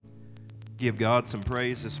Give God some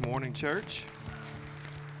praise this morning, church.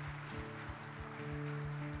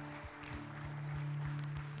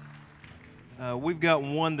 We've got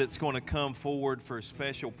one that's going to come forward for a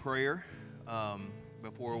special prayer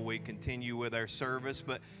before we continue with our service.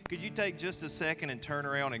 But could you take just a second and turn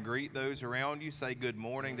around and greet those around you? Say good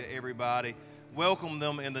morning to everybody. Welcome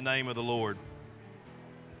them in the name of the Lord.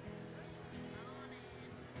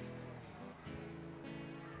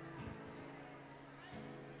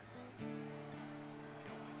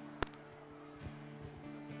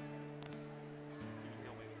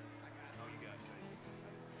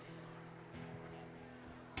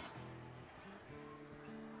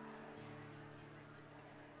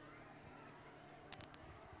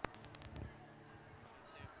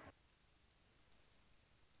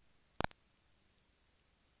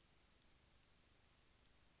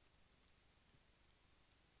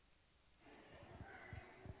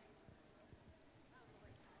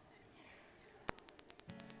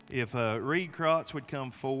 If Reed Krotz would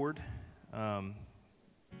come forward.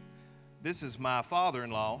 This is my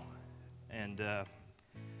father-in-law, and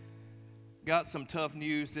got some tough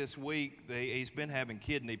news this week. He's been having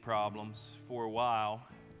kidney problems for a while,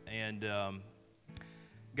 and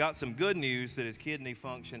got some good news that his kidney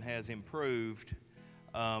function has improved.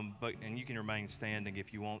 And you can remain standing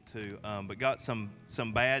if you want to. But got some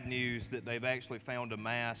bad news that they've actually found a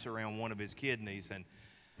mass around one of his kidneys, and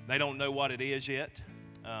they don't know what it is yet.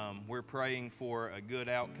 We're praying for a good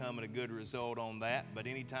outcome and a good result on that. But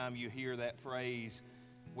anytime you hear that phrase,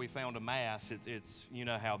 "We found a mass," it's you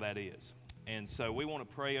know how that is. And so we want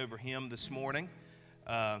to pray over him this morning.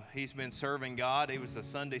 He's been serving God. He was a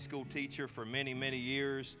Sunday school teacher for many, many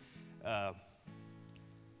years.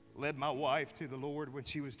 Led my wife to the Lord when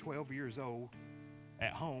she was 12 years old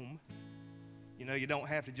at home. You know, you don't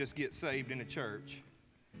have to just get saved in a church.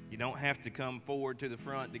 You don't have to come forward to the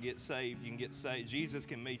front to get saved. You can get saved. Jesus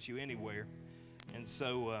can meet you anywhere. And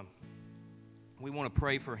so we want to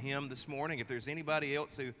pray for him this morning. If there's anybody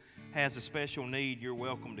else who has a special need, you're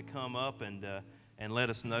welcome to come up and let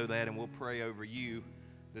us know that, and we'll pray over you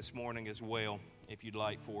this morning as well if you'd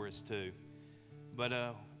like for us to.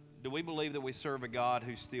 But do we believe that we serve a God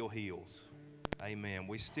who still heals? Amen.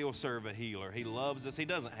 We still serve a healer. He loves us. He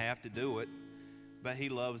doesn't have to do it, but he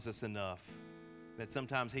loves us enough that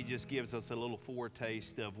sometimes he just gives us a little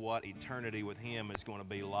foretaste of what eternity with him is going to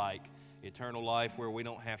be like. Eternal life where we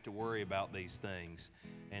don't have to worry about these things.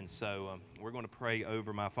 And so we're going to pray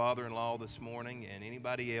over my father-in-law this morning, and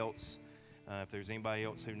anybody else, if there's anybody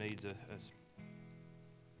else who needs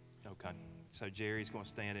okay. So Jerry's going to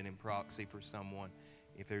stand in proxy for someone.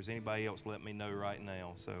 If there's anybody else, let me know right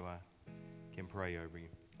now so I can pray over you.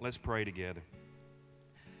 Let's pray together.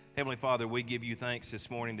 Heavenly Father, we give you thanks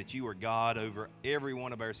this morning that you are God over every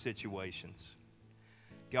one of our situations.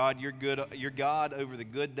 God, you're good. You're God over the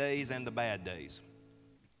good days and the bad days.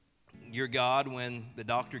 You're God when the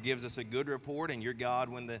doctor gives us a good report, and you're God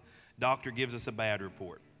when the doctor gives us a bad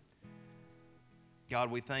report.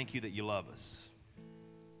 God, we thank you that you love us.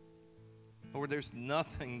 Lord, there's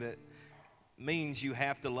nothing that means you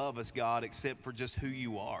have to love us, God, except for just who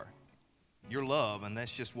you are. Your love, and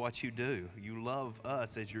that's just what you do. You love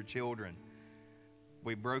us as your children.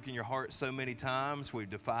 We've broken your heart so many times. We've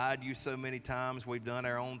defied you so many times. We've done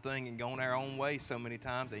our own thing and gone our own way so many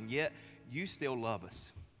times, and yet you still love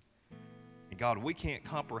us. And God, we can't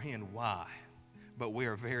comprehend why, but we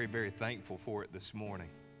are very, very thankful for it this morning.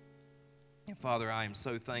 And Father, I am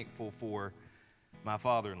so thankful for my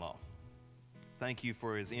father-in-law. Thank you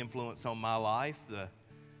for his influence on my life. The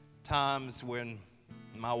times when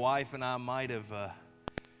my wife and I might have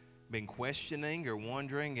been questioning or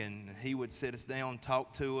wondering, and he would sit us down and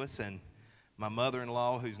talk to us, and my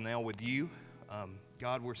mother-in-law, who's now with you,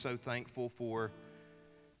 God, we're so thankful for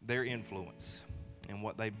their influence and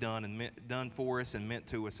what they've done and done for us and meant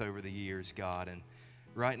to us over the years, God. And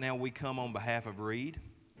right now we come on behalf of Reed.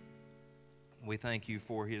 We thank you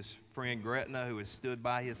for his friend Gretna, who has stood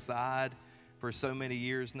by his side for so many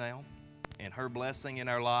years now, and her blessing in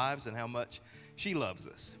our lives and how much she loves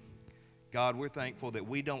us. God, we're thankful that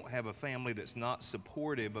we don't have a family that's not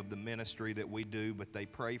supportive of the ministry that we do, but they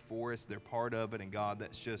pray for us, they're part of it, and God,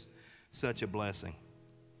 that's just such a blessing.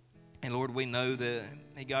 And Lord, we know that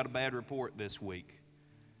he got a bad report this week,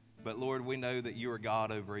 but Lord, we know that you are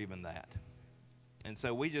God over even that. And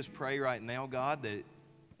so we just pray right now, God, that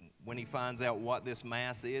when he finds out what this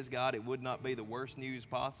mass is, God, it would not be the worst news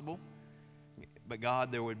possible. But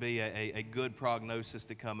God, there would be a good prognosis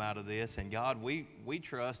to come out of this. And God, we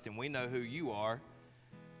trust and we know who you are.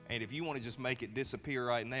 And if you want to just make it disappear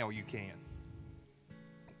right now, you can.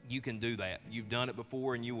 you can do that. You've done it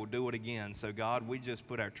before and you will do it again. So God, we just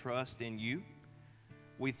put our trust in you.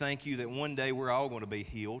 We thank you that one day we're all going to be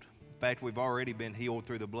healed. In fact, we've already been healed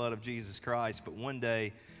through the blood of Jesus Christ, but one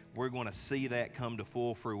day we're going to see that come to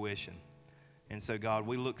full fruition. And so, God,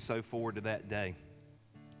 we look so forward to that day.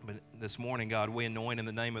 But this morning, God, we anoint in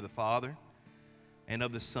the name of the Father and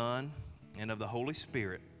of the Son and of the Holy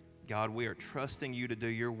Spirit. God, we are trusting you to do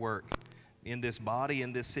your work in this body,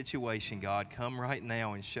 in this situation. God, come right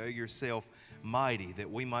now and show yourself mighty, that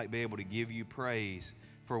we might be able to give you praise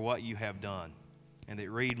for what you have done, and that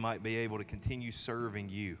Reed might be able to continue serving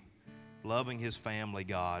you, loving his family,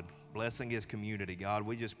 God, blessing his community. God,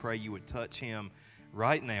 we just pray you would touch him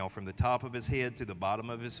right now from the top of his head to the bottom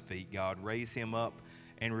of his feet. God, raise him up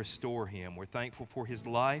and restore him. We're thankful for his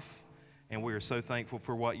life, and we are so thankful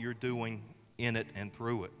for what you're doing in it and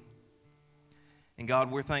through it. And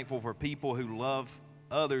God, we're thankful for people who love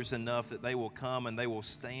others enough that they will come and they will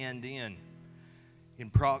stand in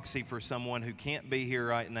proxy for someone who can't be here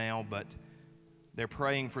right now, but they're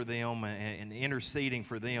praying for them and interceding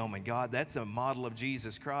for them. And God, that's a model of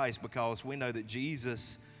Jesus Christ, because we know that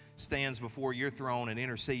Jesus stands before your throne and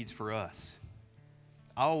intercedes for us.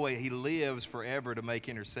 Always, he lives forever to make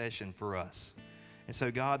intercession for us. And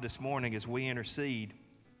so, God, this morning as we intercede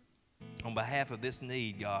on behalf of this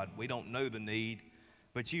need, God, we don't know the need,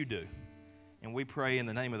 but you do. And we pray in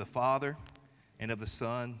the name of the Father and of the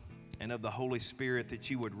Son and of the Holy Spirit that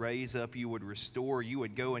you would raise up, you would restore, you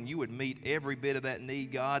would go and you would meet every bit of that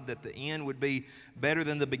need, God, that the end would be better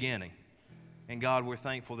than the beginning. And God, we're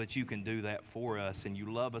thankful that you can do that for us, and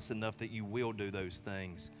you love us enough that you will do those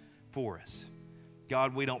things for us.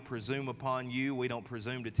 God, we don't presume upon you. We don't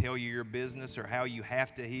presume to tell you your business or how you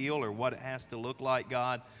have to heal or what it has to look like,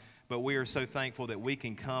 God, but we are so thankful that we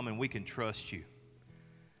can come and we can trust you.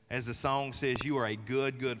 As the song says, you are a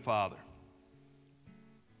good, good Father.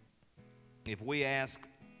 If we ask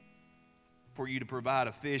for you to provide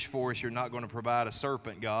a fish for us, you're not going to provide a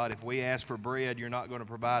serpent, God. If we ask for bread, you're not going to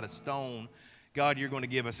provide a stone. God, you're going to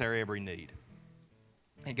give us our every need.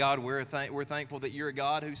 And God, we're thankful that you're a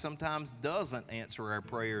God who sometimes doesn't answer our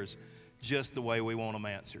prayers just the way we want them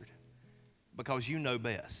answered, because you know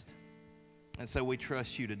best. And so we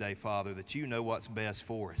trust you today, Father, that you know what's best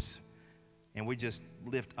for us. And we just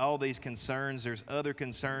lift all these concerns. There's other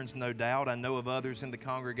concerns, no doubt. I know of others in the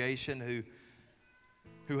congregation who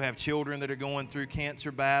have children that are going through cancer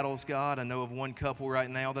battles, God. I know of one couple right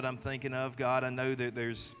now that I'm thinking of, God. I know that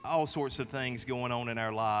there's all sorts of things going on in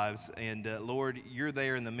our lives. And, Lord, you're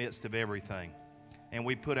there in the midst of everything. And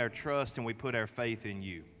we put our trust and we put our faith in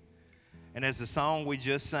you. And as the song we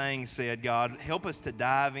just sang said, God, help us to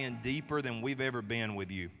dive in deeper than we've ever been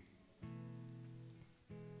with you.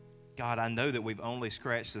 God, I know that we've only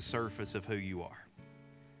scratched the surface of who you are.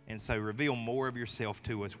 And so reveal more of yourself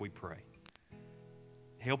to us, we pray.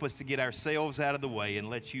 Help us to get ourselves out of the way and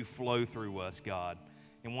let you flow through us, God.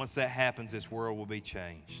 And once that happens, this world will be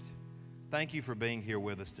changed. Thank you for being here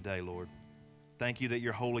with us today, Lord. Thank you that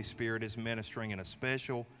your Holy Spirit is ministering in a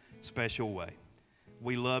special, special way.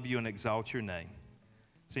 We love you and exalt your name.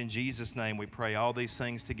 It's in Jesus' name we pray all these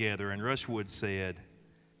things together. And Rushwood said,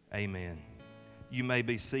 amen. You may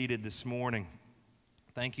be seated this morning.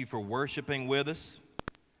 Thank you for worshiping with us.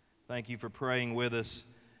 Thank you for praying with us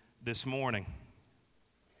this morning.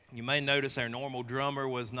 You may notice our normal drummer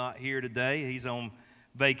was not here today. He's on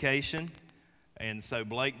vacation. And so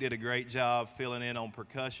Blake did a great job filling in on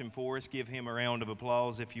percussion for us. Give him a round of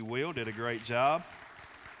applause, if you will. Did a great job.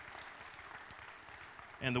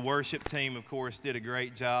 And the worship team, of course, did a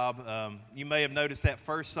great job. You may have noticed that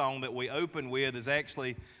first song that we opened with is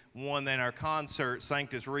actually one that our concert,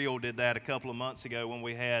 Sanctus Real, did that a couple of months ago when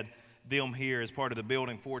we had them here as part of the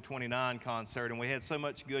Building 429 concert. And we had so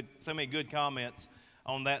many good comments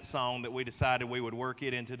on that song that we decided we would work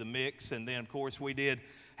it into the mix. And then, of course, we did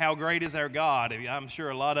How Great Is Our God. I'm sure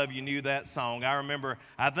a lot of you knew that song.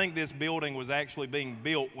 I think this building was actually being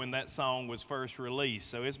built when that song was first released.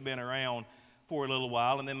 So it's been around for a little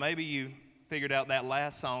while. And then maybe you figured out that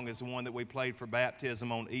last song is the one that we played for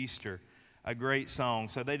baptism on Easter. A great song.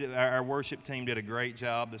 So our worship team did a great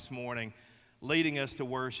job this morning leading us to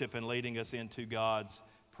worship and leading us into God's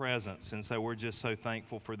presence. And so we're just so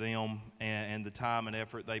thankful for them and the time and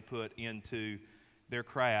effort they put into their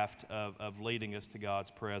craft of leading us to God's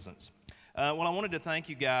presence. Well, I wanted to thank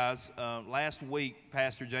you guys. Last week,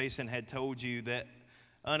 Pastor Jason had told you that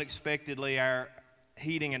unexpectedly our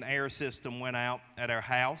heating and air system went out at our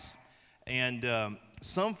house. And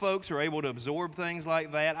some folks are able to absorb things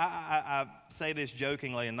like that. I say this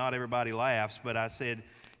jokingly, and not everybody laughs, but I said,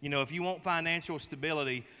 if you want financial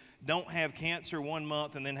stability, don't have cancer 1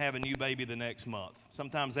 month and then have a new baby the next month.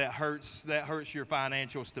 Sometimes that hurts your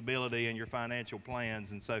financial stability and your financial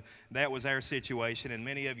plans. And so that was our situation. And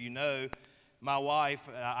many of you know, my wife,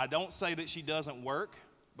 I don't say that she doesn't work,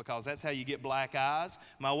 because that's how you get black eyes.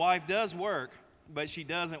 My wife does work, but she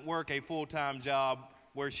doesn't work a full-time job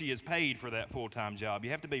where she is paid for that full-time job.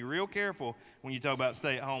 You have to be real careful when you talk about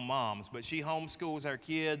stay-at-home moms. But she homeschools our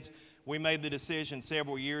kids. We made the decision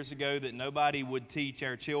several years ago that nobody would teach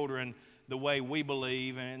our children the way we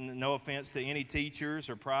believe, and no offense to any teachers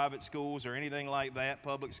or private schools or anything like that,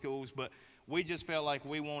 public schools, but we just felt like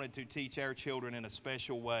we wanted to teach our children in a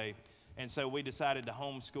special way. And so we decided to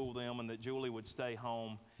homeschool them, and that Julie would stay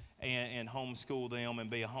home and homeschool them and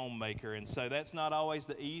be a homemaker. And so that's not always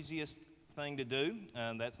the easiest thing to do.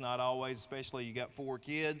 That's not always, especially you got 4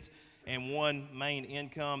 kids and one main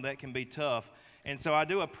income, that can be tough. And so I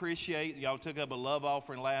do appreciate y'all took up a love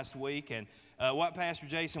offering last week. And what Pastor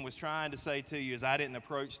Jason was trying to say to you is I didn't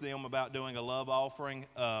approach them about doing a love offering.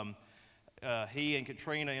 He and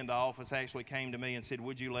Katrina in the office actually came to me and said,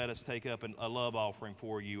 would you let us take up a love offering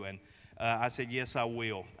for you? And I said, yes, I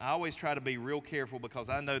will. I always try to be real careful, because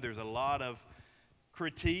I know there's a lot of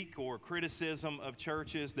critique or criticism of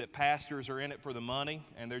churches that pastors are in it for the money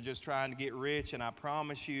and they're just trying to get rich. And I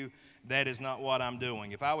promise you that is not what I'm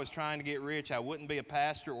doing. If I was trying to get rich, I wouldn't be a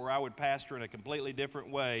pastor, or I would pastor in a completely different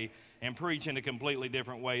way and preach in a completely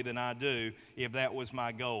different way than I do if that was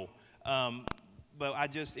my goal. But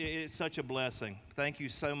it's such a blessing. Thank you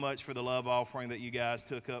so much for the love offering that you guys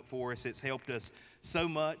took up for us. It's helped us so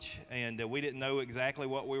much, and we didn't know exactly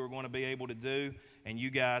what we were going to be able to do, and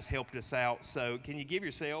you guys helped us out. So can you give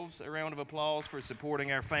yourselves a round of applause for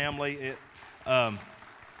supporting our family? It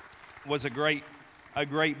was a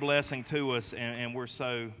great blessing to us, and we're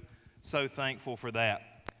so thankful for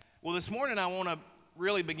that. Well, this morning I want to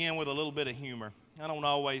really begin with a little bit of humor. I don't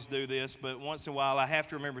always do this, but once in a while I have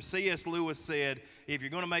to remember. C.S. Lewis said, if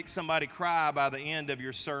you're going to make somebody cry by the end of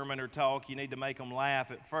your sermon or talk, you need to make them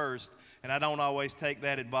laugh at first. And I don't always take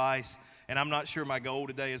that advice. And I'm not sure my goal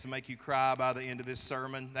today is to make you cry by the end of this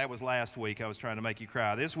sermon. That was last week. I was trying to make you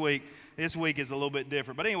cry. This week is a little bit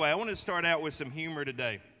different. But anyway, I wanted to start out with some humor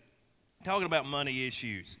today, talking about money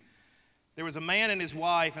issues. There was a man and his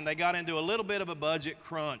wife, and they got into a little bit of a budget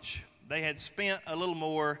crunch. They had spent a little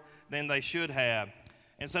more than they should have.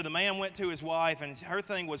 And so the man went to his wife, and her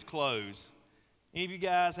thing was clothes. Any of you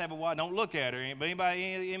guys have a wife? Don't look at her. But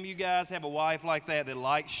any of you guys have a wife like that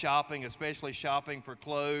likes shopping, especially shopping for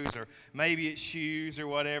clothes, or maybe it's shoes or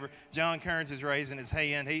whatever? John Kearns is raising his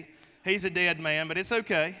hand. He's a dead man, but it's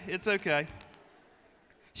okay. It's okay.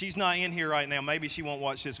 She's not in here right now. Maybe she won't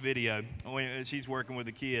watch this video when she's working with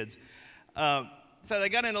the kids. So they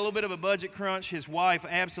got in a little bit of a budget crunch. His wife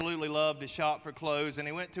absolutely loved to shop for clothes, and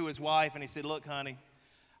he went to his wife and he said, look, honey,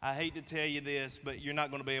 I hate to tell you this, but you're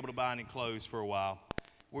not going to be able to buy any clothes for a while.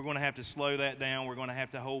 We're going to have to slow that down. We're going to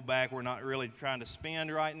have to hold back. We're not really trying to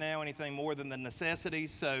spend right now anything more than the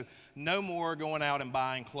necessities, so no more going out and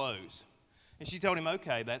buying clothes. And she told him,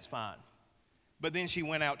 okay, that's fine. But then she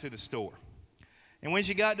went out to the store. And when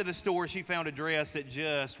she got to the store, she found a dress that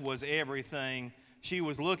just was everything she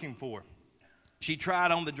was looking for. She tried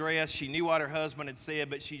on the dress. She knew what her husband had said,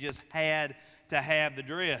 but she just had to have the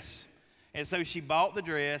dress. And so she bought the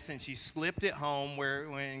dress, and she slipped it home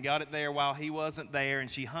and got it there while he wasn't there, and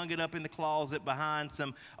she hung it up in the closet behind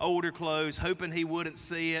some older clothes, hoping he wouldn't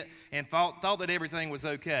see it, and thought that everything was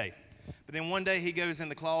okay. But then one day he goes in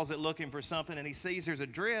the closet looking for something, and he sees there's a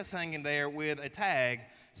dress hanging there with a tag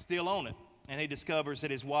still on it. And he discovers that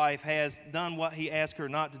his wife has done what he asked her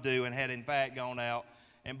not to do and had in fact gone out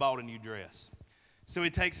and bought a new dress. So he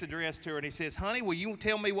takes the dress to her and he says, honey, will you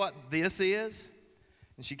tell me what this is?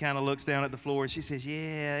 And she kind of looks down at the floor and she says,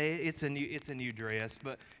 yeah, it's a new dress.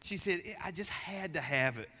 But she said, I just had to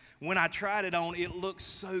have it. When I tried it on, it looked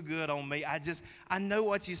so good on me. I know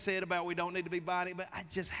what you said about we don't need to be buying it, but I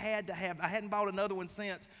just had to have it. I hadn't bought another one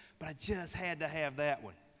since, but I just had to have that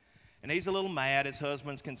one. And he's a little mad, as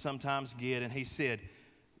husbands can sometimes get, and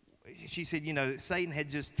she said, you know, Satan had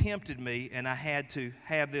just tempted me and I had to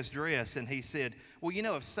have this dress. And he said, well, you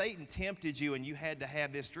know, if Satan tempted you and you had to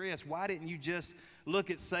have this dress, why didn't you just look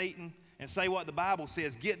at Satan and say what the Bible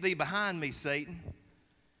says, get thee behind me, Satan?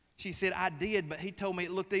 She said, I did, but he told me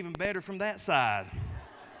it looked even better from that side.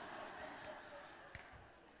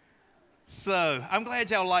 So I'm glad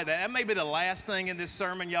y'all like that. That may be the last thing in this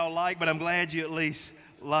sermon y'all like, but I'm glad you at least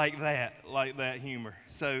like that humor.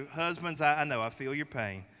 So husbands, I know, I feel your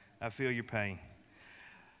pain. I feel your pain.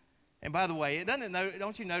 And by the way,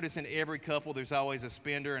 don't you notice in every couple there's always a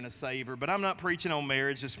spender and a saver? But I'm not preaching on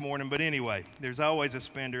marriage this morning. But anyway, there's always a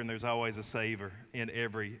spender and there's always a saver in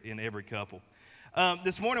every couple.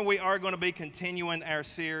 This morning we are going to be continuing our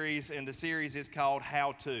series, and the series is called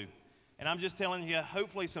How To. And I'm just telling you,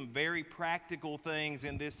 hopefully some very practical things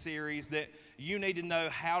in this series that you need to know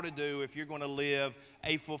how to do if you're going to live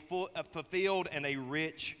a fulfilled and a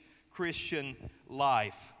rich Christian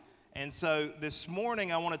life. And so this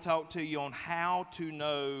morning I want to talk to you on how to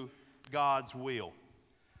know God's will.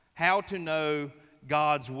 How to know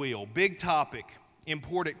God's will. Big topic,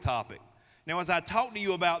 important topic. Now as I talk to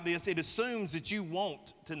you about this, it assumes that you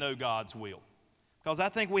want to know God's will. Because I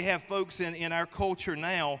think we have folks in our culture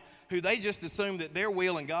now who they just assume that their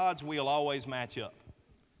will and God's will always match up.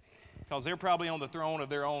 Because they're probably on the throne of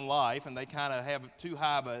their own life and they kind of have too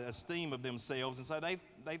high of an esteem of themselves. And so they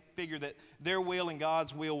figure that their will and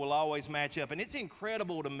God's will always match up. And it's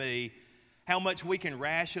incredible to me how much we can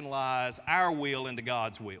rationalize our will into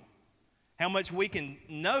God's will. How much we can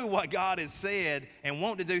know what God has said and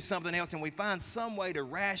want to do something else, and we find some way to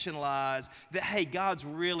rationalize that, hey, God's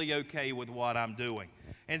really okay with what I'm doing.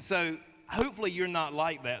 And so hopefully you're not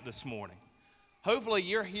like that this morning. Hopefully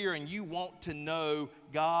you're here and you want to know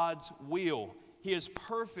God's will, His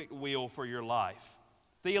perfect will for your life.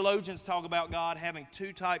 Theologians talk about God having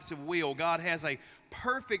two types of will. God has a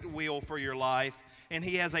perfect will for your life, and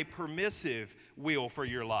He has a permissive will for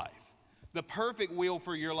your life. The perfect will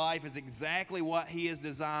for your life is exactly what He has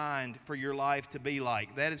designed for your life to be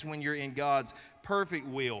like. That is when you're in God's perfect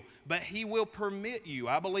will. But He will permit you.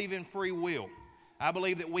 I believe in free will. I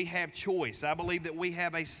believe that we have choice. I believe that we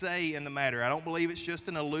have a say in the matter. I don't believe it's just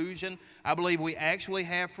an illusion. I believe we actually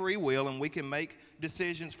have free will and we can make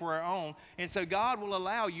decisions for our own. And so God will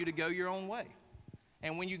allow you to go your own way.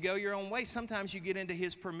 And when you go your own way, sometimes you get into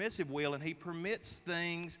His permissive will and He permits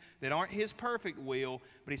things that aren't His perfect will.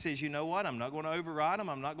 But He says, you know what? I'm not going to override them.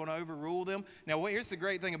 I'm not going to overrule them. Now, here's the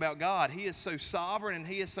great thing about God. He is so sovereign and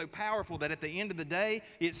He is so powerful that at the end of the day,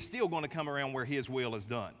 it's still going to come around where His will is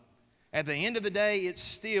done. At the end of the day, it's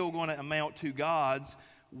still going to amount to God's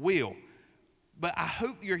will. But I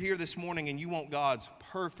hope you're here this morning and you want God's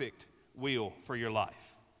perfect will for your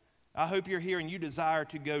life. I hope you're here and you desire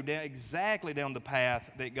to go exactly down the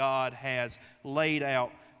path that God has laid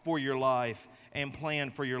out for your life and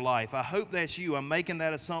planned for your life. I hope that's you. I'm making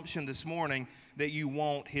that assumption this morning that you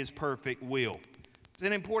want His perfect will. It's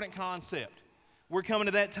an important concept. We're coming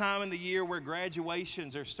to that time in the year where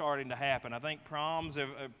graduations are starting to happen. I think proms are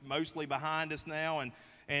mostly behind us now,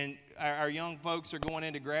 and our young folks are going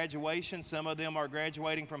into graduation. Some of them are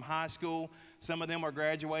graduating from high school. Some of them are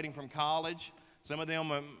graduating from college. Some of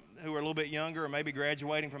them who are a little bit younger are maybe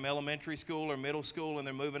graduating from elementary school or middle school, and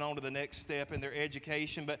they're moving on to the next step in their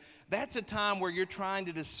education. But that's a time where you're trying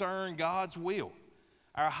to discern God's will.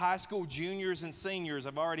 Our high school juniors and seniors,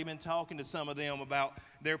 I've already been talking to some of them about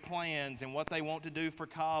their plans and what they want to do for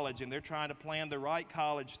college, and they're trying to plan the right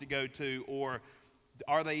college to go to, or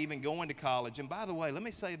are they even going to college? And by the way, let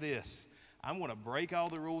me say this. I'm going to break all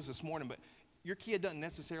the rules this morning, but your kid doesn't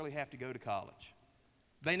necessarily have to go to college.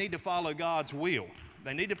 They need to follow God's will.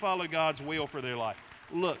 They need to follow God's will for their life.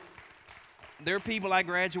 Look, there are people I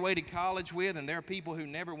graduated college with, and there are people who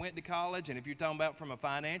never went to college. And if you're talking about from a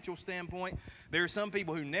financial standpoint, there are some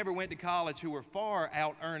people who never went to college who are far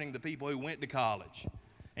out earning the people who went to college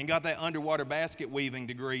and got that underwater basket weaving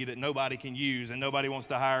degree that nobody can use and nobody wants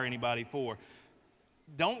to hire anybody for.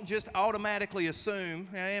 Don't just automatically assume,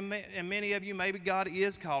 and many of you, maybe God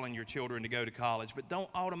is calling your children to go to college, but don't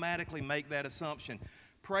automatically make that assumption.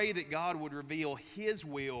 Pray that God would reveal His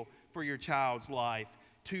will for your child's life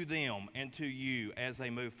to them and to you as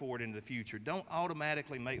they move forward into the future. Don't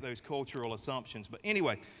automatically make those cultural assumptions. But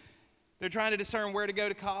anyway, they're trying to discern where to go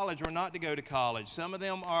to college or not to go to college. Some of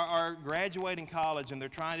them are graduating college and they're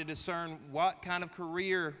trying to discern what kind of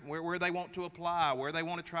career, where they want to apply, where they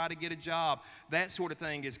want to try to get a job. That sort of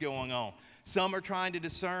thing is going on. Some are trying to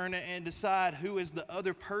discern and decide who is the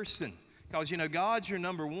other person. Because, God's your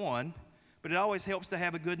number one, but it always helps to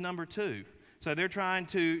have a good number two. So they're trying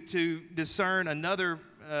to discern another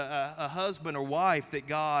a husband or wife that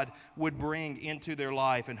God would bring into their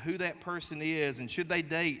life and who that person is, and should they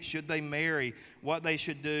date, should they marry, what they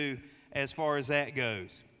should do as far as that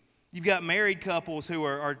goes. You've got married couples who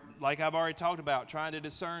are like I've already talked about, trying to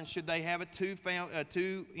discern should they have a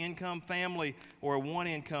two-income family or a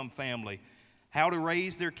one-income family, how to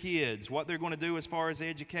raise their kids, what they're going to do as far as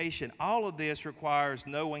education. All of this requires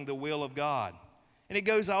knowing the will of God. And it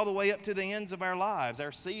goes all the way up to the ends of our lives.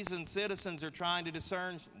 Our seasoned citizens are trying to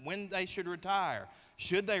discern when they should retire.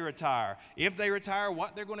 Should they retire? If they retire,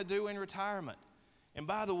 what they're going to do in retirement. And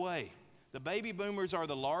by the way, the baby boomers are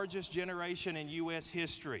the largest generation in U.S.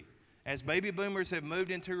 history. As baby boomers have moved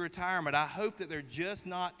into retirement, I hope that they're just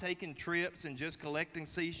not taking trips and just collecting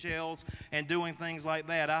seashells and doing things like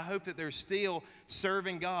that. I hope that they're still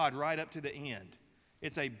serving God right up to the end.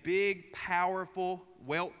 It's a big, powerful,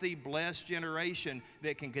 wealthy, blessed generation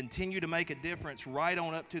that can continue to make a difference right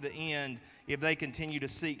on up to the end if they continue to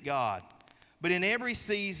seek God. But in every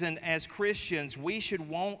season as Christians, we should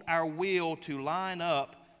want our will to line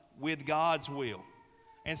up with God's will.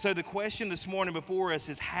 And so the question this morning before us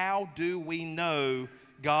is, how do we know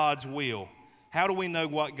God's will? How do we know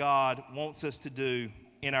what God wants us to do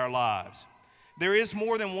in our lives? There is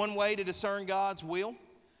more than one way to discern God's will.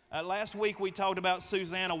 Last week we talked about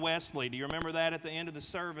Susanna Wesley. Do you remember that? At the end of the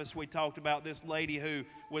service, we talked about this lady who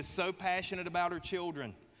was so passionate about her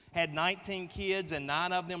children. Had 19 kids and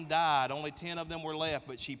 9 of them died. Only 10 of them were left.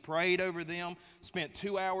 But she prayed over them, spent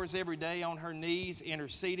 2 hours every day on her knees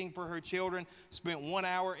interceding for her children, spent 1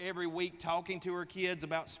 hour every week talking to her kids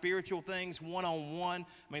about spiritual things one-on-one.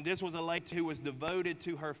 I mean, this was a lady who was devoted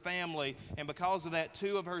to her family. And because of that,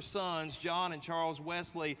 2 of her sons, John and Charles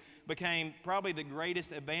Wesley, became probably the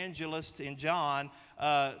greatest evangelists in John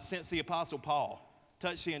since the Apostle Paul.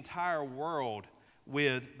 Touched the entire world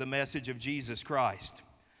with the message of Jesus Christ.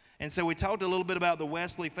 And so we talked a little bit about the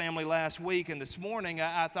Wesley family last week, and this morning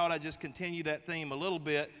I thought I'd just continue that theme a little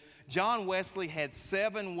bit. John Wesley had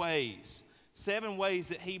 7 ways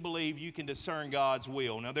that he believed you can discern God's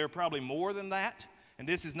will. Now, there are probably more than that, and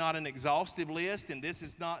this is not an exhaustive list, and this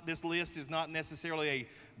list is not necessarily a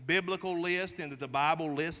biblical list, and that the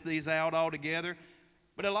Bible lists these out altogether.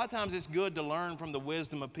 But a lot of times it's good to learn from the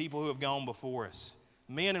wisdom of people who have gone before us,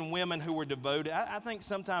 men and women who were devoted. I think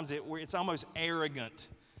sometimes it's almost arrogant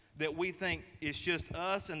that we think it's just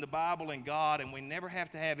us and the Bible and God, and we never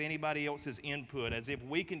have to have anybody else's input, as if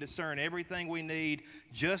we can discern everything we need,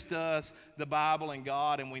 just us, the Bible, and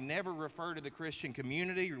God, and we never refer to the Christian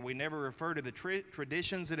community, or we never refer to the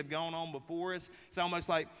traditions that have gone on before us. It's almost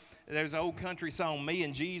like there's an old country song, me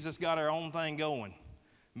and Jesus got our own thing going.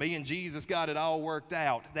 Me and Jesus got it all worked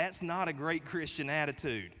out. That's not a great Christian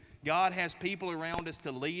attitude. God has people around us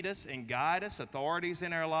to lead us and guide us, authorities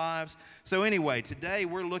in our lives. So anyway, today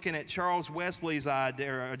we're looking at John Wesley's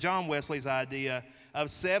idea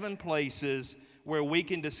of 7 places where we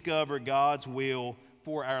can discover God's will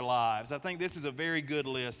for our lives. I think this is a very good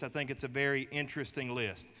list. I think it's a very interesting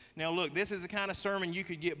list. Now look, this is the kind of sermon you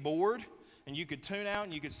could get bored and you could tune out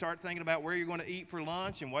and you could start thinking about where you're going to eat for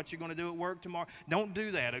lunch and what you're going to do at work tomorrow. Don't do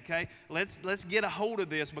that, okay? Let's get a hold of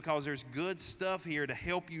this, because there's good stuff here to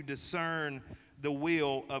help you discern the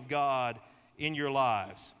will of God in your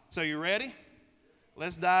lives. So you ready?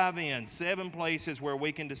 Let's dive in. 7 places where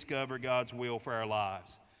we can discover God's will for our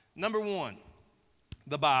lives. Number 1,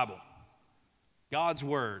 the Bible. God's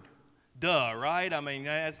Word. Duh, right? I mean,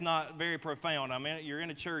 that's not very profound. I mean, you're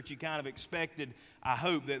in a church, you kind of expected, I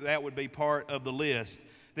hope, that would be part of the list,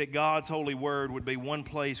 that God's holy word would be one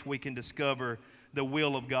place we can discover the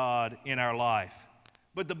will of God in our life.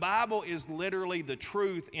 But the Bible is literally the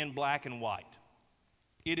truth in black and white.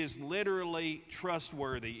 It is literally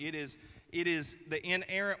trustworthy. It is the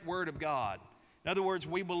inerrant word of God. In other words,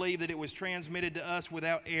 we believe that it was transmitted to us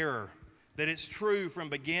without error, that it's true from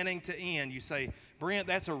beginning to end. You say, Brent,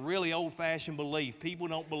 that's a really old-fashioned belief. People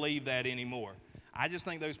don't believe that anymore. I just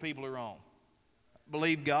think those people are wrong.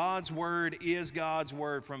 Believe God's word is God's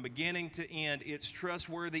word from beginning to end. It's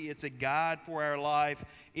trustworthy. It's a guide for our life.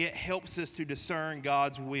 It helps us to discern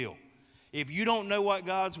God's will. If you don't know what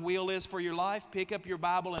God's will is for your life, pick up your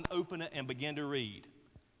Bible and open it and begin to read.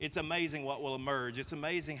 It's amazing what will emerge. It's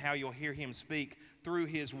amazing how you'll hear Him speak through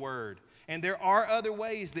His word. And there are other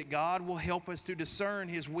ways that God will help us to discern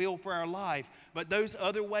His will for our life, but those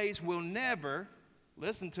other ways will never,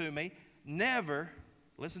 listen to me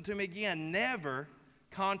again, never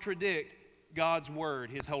contradict God's word,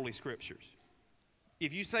 His holy scriptures.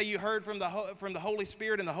 If you say you heard from the Holy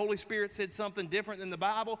Spirit and the Holy Spirit said something different than the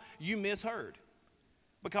Bible, you misheard.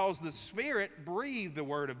 Because the Spirit breathed the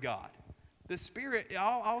word of God. The Spirit,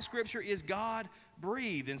 all scripture is God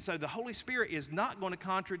breathed, and so the Holy Spirit is not going to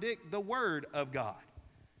contradict the word of God.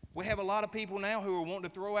 We have a lot of people now who are wanting to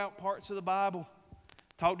throw out parts of the Bible.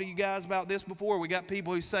 Talked to you guys about this before. We got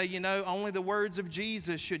people who say, only the words of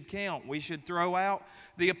Jesus should count. We should throw out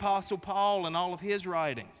the Apostle Paul and all of his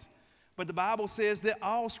writings. But the Bible says that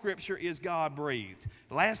all Scripture is God-breathed.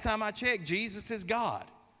 The last time I checked, Jesus is God.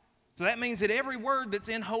 So that means that every word that's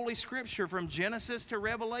in Holy Scripture from Genesis to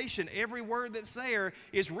Revelation, every word that's there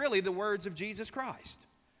is really the words of Jesus Christ.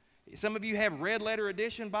 Some of you have red letter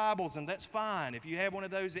edition Bibles, and that's fine. If you have one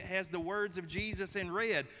of those, it has the words of Jesus in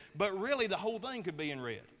red. But really, the whole thing could be in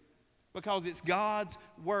red, because it's God's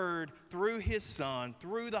Word through His Son,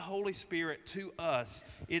 through the Holy Spirit to us.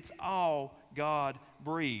 It's all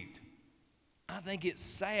God-breathed. I think it's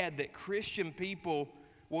sad that Christian people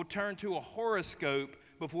will turn to a horoscope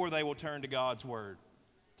before they will turn to God's Word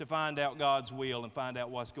to find out God's will and find out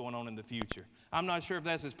what's going on in the future. I'm not sure if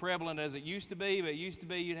that's as prevalent as it used to be, but it used to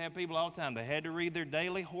be you'd have people all the time. They had to read their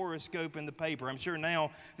daily horoscope in the paper. I'm sure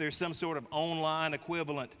now there's some sort of online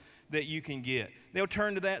equivalent that you can get. They'll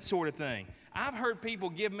turn to that sort of thing. I've heard people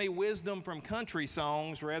give me wisdom from country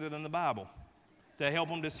songs rather than the Bible to help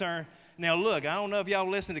them discern. Now, look, I don't know if y'all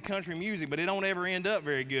listen to country music, but it don't ever end up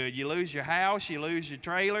very good. You lose your house, you lose your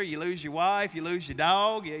trailer, you lose your wife, you lose your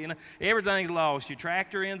dog, you know, everything's lost. Your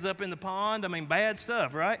tractor ends up in the pond. I mean, bad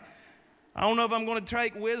stuff, right? I don't know if I'm going to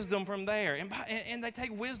take wisdom from there. And they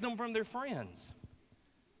take wisdom from their friends.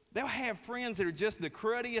 They'll have friends that are just the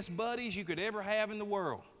cruddiest buddies you could ever have in the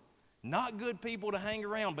world. Not good people to hang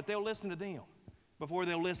around, but they'll listen to them before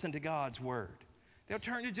they'll listen to God's Word. They'll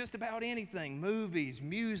turn to just about anything, movies,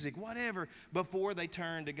 music, whatever, before they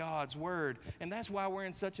turn to God's Word. And that's why we're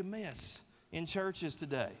in such a mess in churches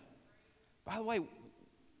today. By the way,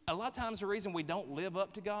 a lot of times the reason we don't live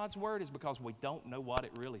up to God's Word is because we don't know what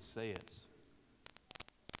it really says.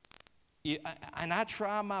 And I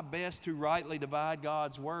try my best to rightly divide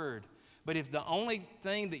God's Word. But if the only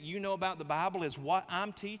thing that you know about the Bible is what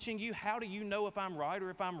I'm teaching you, how do you know if I'm right or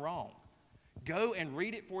if I'm wrong? Go and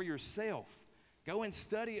read it for yourself. Go and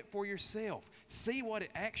study it for yourself. See what it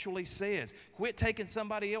actually says. Quit taking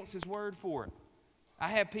somebody else's word for it. I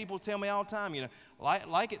have people tell me all the time, you know,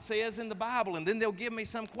 like it says in the Bible, and then they'll give me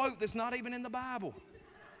some quote that's not even in the Bible.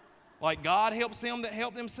 Like God helps them that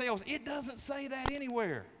help themselves. It doesn't say that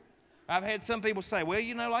anywhere. I've had some people say, well,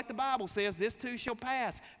 you know, like the Bible says, this too shall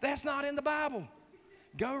pass. That's not in the Bible.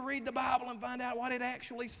 Go read the Bible and find out what it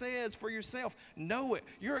actually says for yourself. Know it.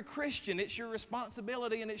 You're a Christian. It's your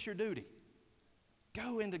responsibility and it's your duty.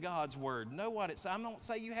 Go into God's Word. Know what it says. I don't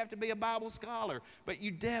say you have to be a Bible scholar, but you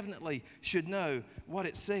definitely should know what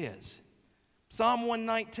it says. Psalm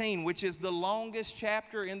 119, which is the longest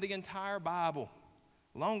chapter in the entire Bible.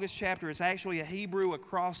 Longest chapter is actually a Hebrew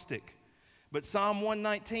acrostic. But Psalm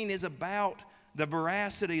 119 is about the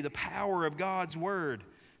veracity, the power of God's Word.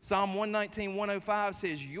 Psalm 119, 105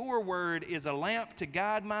 says, your Word is a lamp to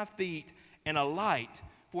guide my feet and a light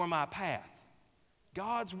for my path.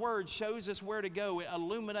 God's Word shows us where to go. It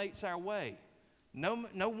illuminates our way. No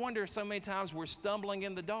wonder so many times we're stumbling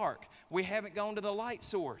in the dark. We haven't gone to the light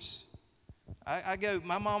source.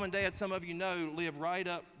 My mom and dad, some of you know, live right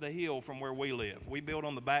up the hill from where we live. We build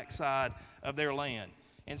on the backside of their land.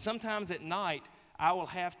 And sometimes at night, I will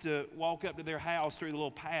have to walk up to their house through the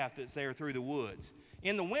little path that's there through the woods.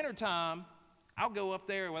 In the wintertime, I'll go up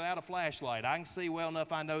there without a flashlight. I can see well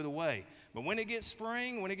enough I know the way. But when it gets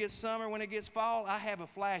spring, when it gets summer, when it gets fall, I have a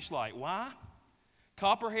flashlight. Why?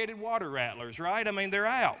 Copper-headed water rattlers, right? I mean, they're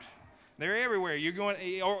out. They're everywhere. You're going,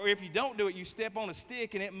 or if you don't do it, you step on a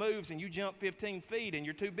stick and it moves and you jump 15 feet and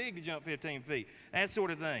you're too big to jump 15 feet. That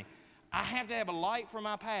sort of thing. I have to have a light for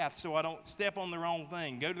my path so I don't step on the wrong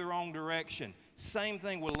thing, go to the wrong direction. Same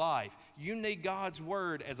thing with life. You need God's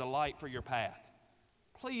Word as a light for your path.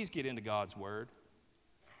 Please get into God's Word.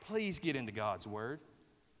 Please get into God's Word.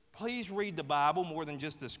 Please read the Bible more than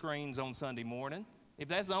just the screens on Sunday morning. If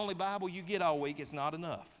that's the only Bible you get all week, it's not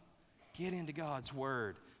enough. Get into God's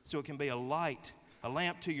Word so it can be a light, a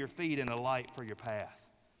lamp to your feet and a light for your path.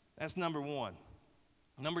 That's number one.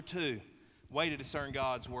 Number two, way to discern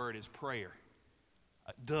God's Word is prayer.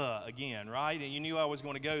 Again, right? And you knew I was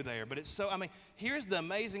going to go there. But it's so, here's the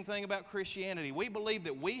amazing thing about Christianity. We believe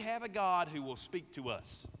that we have a God who will speak to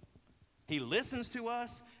us. He listens to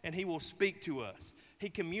us and He will speak to us. He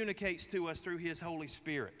communicates to us through His Holy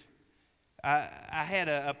Spirit. I had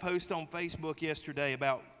a post on Facebook yesterday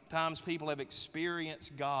about times people have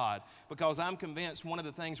experienced God, because I'm convinced one of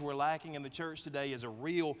the things we're lacking in the church today is a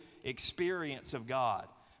real experience of God.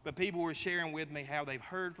 But people were sharing with me how they've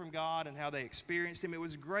heard from God and how they experienced Him. It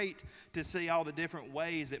was great to see all the different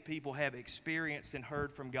ways that people have experienced and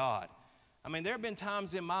heard from God. There have been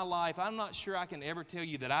times in my life, I'm not sure I can ever tell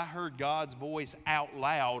you that I heard God's voice out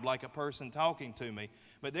loud like a person talking to me.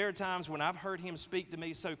 But there are times when I've heard Him speak to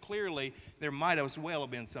me so clearly, there might as well have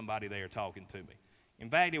been somebody there talking to me. In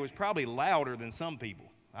fact, it was probably louder than some people.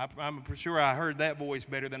 I'm sure I heard that voice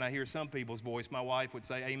better than I hear some people's voice. My wife would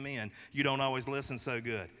say, amen. You don't always listen so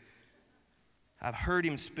good. I've heard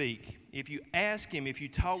Him speak. If you ask Him, if you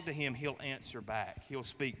talk to Him, He'll answer back. He'll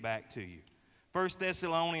speak back to you. 1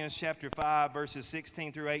 Thessalonians chapter 5, verses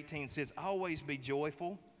 16 through 18 says, always be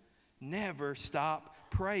joyful, never stop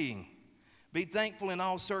praying. Be thankful in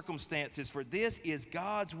all circumstances, for this is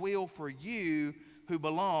God's will for you who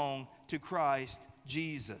belong to Christ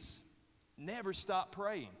Jesus. Never stop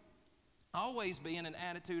praying. Always be in an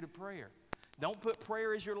attitude of prayer. Don't put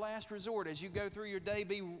prayer as your last resort. As you go through your day,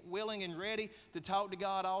 be willing and ready to talk to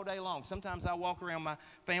God all day long. Sometimes I walk around, my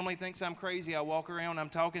family thinks I'm crazy. I walk around, I'm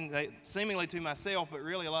talking seemingly to myself, but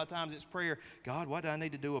really a lot of times it's prayer. God, what do I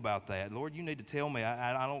need to do about that? Lord, you need to tell me.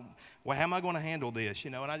 I don't, well, how am I going to handle this?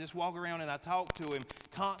 And I just walk around and I talk to Him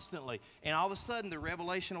constantly. And all of a sudden the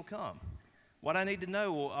revelation will come. What I need to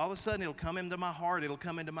know, well, all of a sudden it'll come into my heart, it'll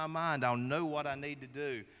come into my mind. I'll know what I need to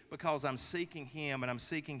do because I'm seeking Him and I'm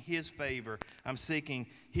seeking His favor. I'm seeking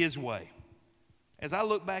His way. As I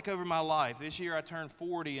look back over my life, this year I turned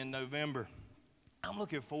 40 in November. I'm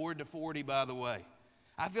looking forward to 40, by the way.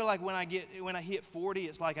 I feel like when I hit 40,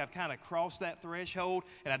 it's like I've kind of crossed that threshold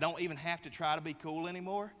and I don't even have to try to be cool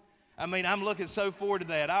anymore. I mean, I'm looking so forward to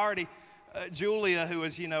that. I already, Julia, who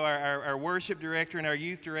was, our worship director and our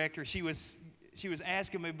youth director, she was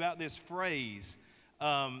asking me about this phrase,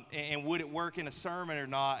 and would it work in a sermon or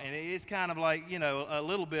not? And it's kind of like, a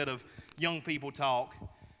little bit of young people talk.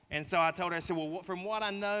 And so I told her, I said, well, from what I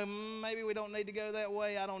know, maybe we don't need to go that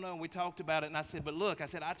way. I don't know. And we talked about it. And I said, but look,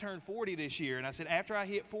 I turned 40 this year. And I said, after I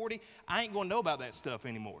hit 40, I ain't going to know about that stuff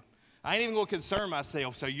anymore. I ain't even going to concern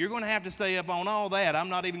myself. So you're going to have to stay up on all that. I'm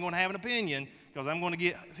not even going to have an opinion because I'm going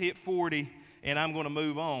to hit 40 and I'm going to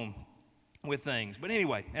move on with things. But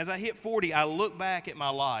anyway, as I hit 40, I look back at my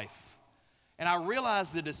life and I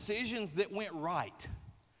realized the decisions that went right,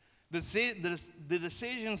 the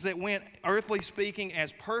decisions that went, earthly speaking,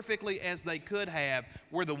 as perfectly as they could have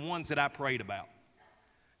were the ones that I prayed about.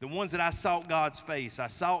 The ones that I sought God's face. I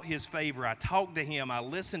sought His favor. I talked to Him. I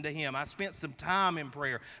listened to Him. I spent some time in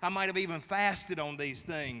prayer. I might have even fasted on these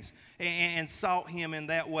things and sought Him in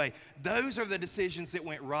that way. Those are the decisions that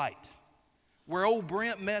went right. Where old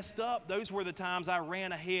Brent messed up, those were the times I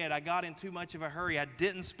ran ahead. I got in too much of a hurry. I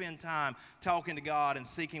didn't spend time talking to God and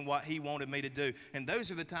seeking what He wanted me to do. And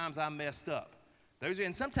those are the times I messed up.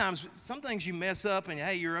 And sometimes, some things you mess up and,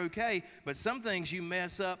 hey, you're okay. But some things you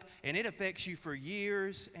mess up and it affects you for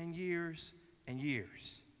years and years and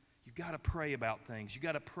years. You've got to pray about things. You've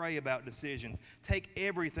got to pray about decisions. Take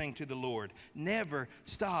everything to the Lord. Never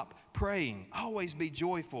stop praying. Always be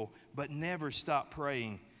joyful, but never stop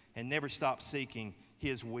praying. And never stop seeking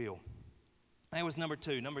His will. That was number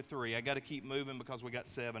 2. Number 3, I got to keep moving because we got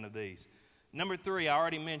 7 of these. Number 3, I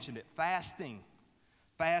already mentioned it, fasting.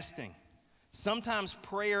 Fasting. Sometimes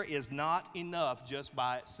prayer is not enough just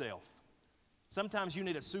by itself. Sometimes you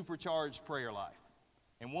need a supercharged prayer life.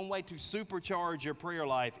 And one way to supercharge your prayer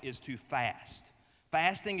life is to fast.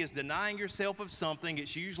 Fasting is denying yourself of something.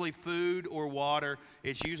 It's usually food or water.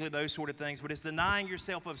 It's usually those sort of things. But it's denying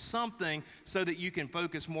yourself of something so that you can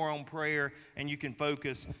focus more on prayer and you can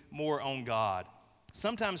focus more on God.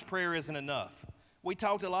 Sometimes prayer isn't enough. We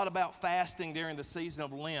talked a lot about fasting during the season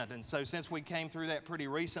of Lent. And so since we came through that pretty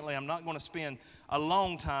recently, I'm not going to spend a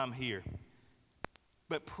long time here.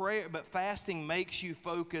 But fasting makes you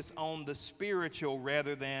focus on the spiritual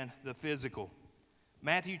rather than the physical.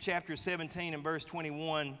 Matthew chapter 17 and verse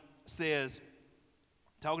 21 says,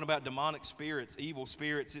 talking about demonic spirits, evil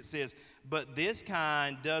spirits, it says, but this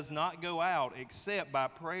kind does not go out except by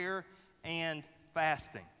prayer and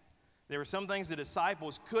fasting. There were some things the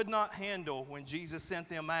disciples could not handle when Jesus sent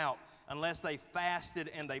them out unless they fasted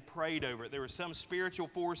and they prayed over it. There were some spiritual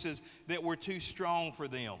forces that were too strong for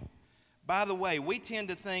them. By the way, we tend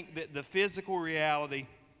to think that the physical reality,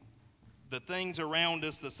 the things around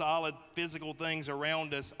us, the solid physical things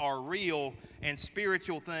around us are real, and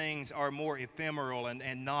spiritual things are more ephemeral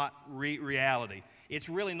and not reality. It's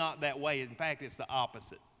really not that way. In fact, it's the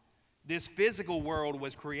opposite. This physical world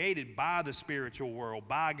was created by the spiritual world,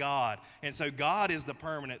 by God. And so God is the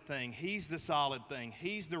permanent thing. He's the solid thing.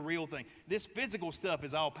 He's the real thing. This physical stuff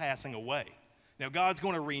is all passing away. Now, God's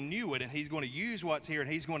going to renew it, and He's going to use what's here, and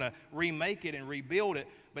He's going to remake it and rebuild it.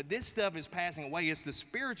 But this stuff is passing away. It's the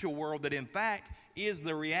spiritual world that, in fact, is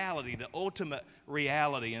the reality, the ultimate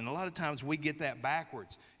reality. And a lot of times we get that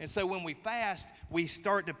backwards. And so when we fast, we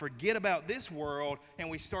start to forget about this world, and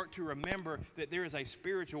we start to remember that there is a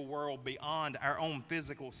spiritual world beyond our own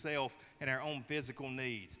physical self and our own physical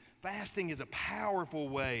needs. Fasting is a powerful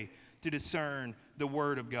way to discern the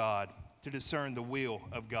Word of God, to discern the will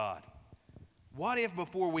of God. What if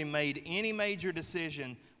before we made any major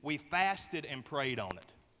decision, we fasted and prayed on it?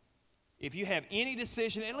 If you have any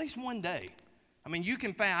decision, at least one day. I mean, you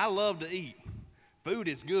can fast. I love to eat. Food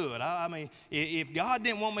is good. I mean, if God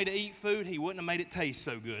didn't want me to eat food, he wouldn't have made it taste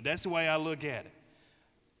so good. That's the way I look at it.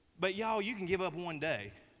 But y'all, you can give up one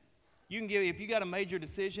day. If you got a major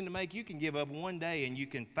decision to make, you can give up one day, and you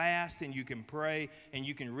can fast and you can pray and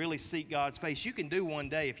you can really seek God's face. You can do one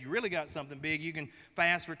day. If you really got something big, you can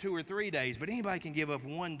fast for 2 or 3 days. But anybody can give up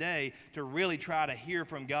one day to really try to hear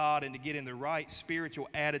from God and to get in the right spiritual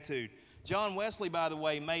attitude. John Wesley, by the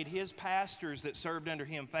way, made his pastors that served under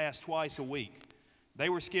him fast twice a week. They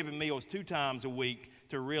were skipping meals 2 times a week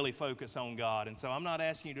to really focus on God. And so I'm not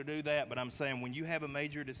asking you to do that, but I'm saying when you have a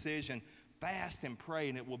major decision, fast and pray,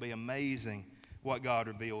 and it will be amazing what God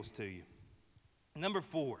reveals to you. Number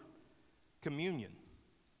 4, communion.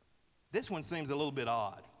 This one seems a little bit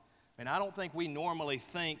odd. And I don't think we normally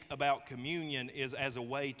think about communion as a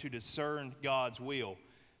way to discern God's will.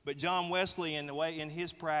 But John Wesley, in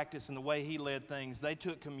his practice and the way he led things, they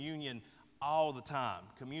took communion all the time.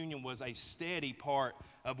 Communion was a steady part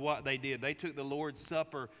of what they did. They took the Lord's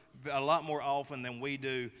Supper a lot more often than we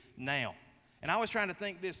do now. And I was trying to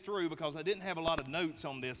think this through because I didn't have a lot of notes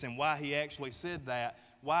on this and why he actually said that,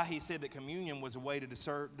 why he said that communion was a way to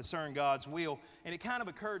discern God's will. And it kind of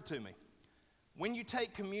occurred to me. When you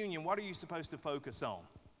take communion, what are you supposed to focus on?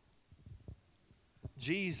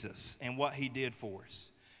 Jesus and what he did for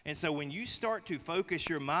us. And so when you start to focus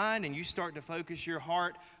your mind and you start to focus your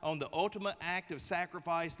heart on the ultimate act of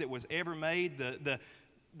sacrifice that was ever made,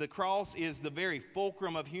 the cross is the very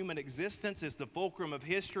fulcrum of human existence. It's the fulcrum of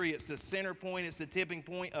history. It's the center point. It's the tipping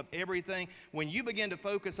point of everything. When you begin to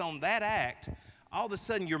focus on that act, all of a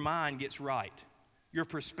sudden your mind gets right. Your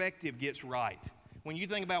perspective gets right. When you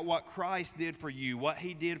think about what Christ did for you, what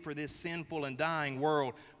he did for this sinful and dying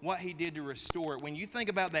world, what he did to restore it, when you think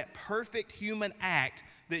about that perfect human act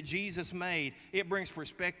that Jesus made, it brings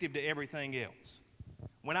perspective to everything else.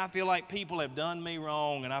 When I feel like people have done me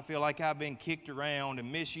wrong and I feel like I've been kicked around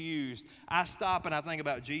and misused, I stop and I think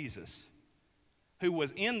about Jesus, who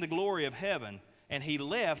was in the glory of heaven, and he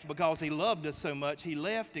left because he loved us so much. He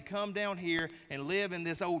left to come down here and live in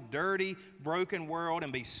this old dirty, broken world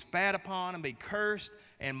and be spat upon and be cursed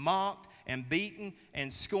and mocked and beaten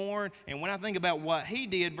and scorned. And when I think about what he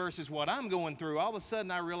did versus what I'm going through, all of a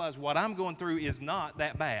sudden I realize what I'm going through is not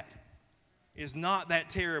that bad. It's not that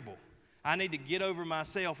terrible. I need to get over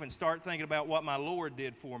myself and start thinking about what my Lord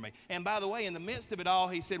did for me. And by the way, in the midst of it all,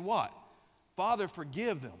 he said what? Father,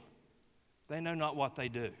 forgive them. They know not what they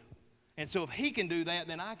do. And so if he can do that,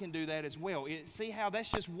 then I can do that as well. See how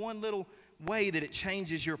that's just one little way that it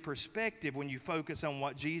changes your perspective when you focus on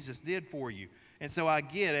what Jesus did for you. And so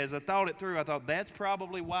as I thought it through, I thought that's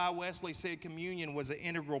probably why Wesley said communion was an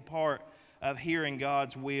integral part of hearing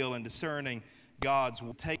God's will and discerning God's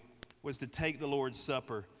will. Was to take the Lord's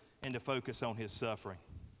Supper and to focus on his suffering.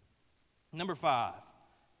 Number 5,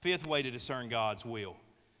 5th way to discern God's will,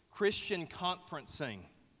 Christian conferencing.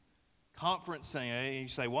 Conferencing, you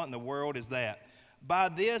say, what in the world is that? By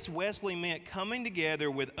this, Wesley meant coming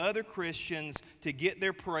together with other Christians to get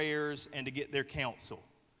their prayers and to get their counsel,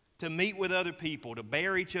 to meet with other people, to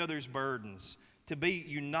bear each other's burdens, to be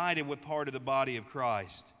united with part of the body of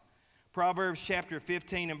Christ. Proverbs chapter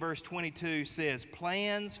 15 and verse 22 says,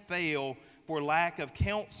 plans fail for lack of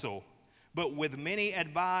counsel, but with many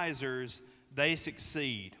advisors they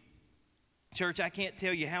succeed. Church, I can't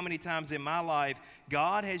tell you how many times in my life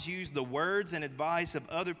God has used the words and advice of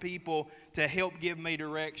other people to help give me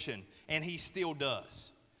direction, and he still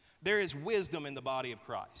does. There is wisdom in the body of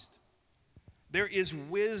Christ. There is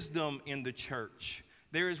wisdom in the church.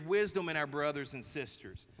 There is wisdom in our brothers and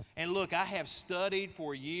sisters. And look, I have studied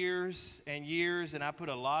for years and years, and I put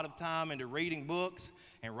a lot of time into reading books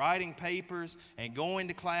and writing papers and going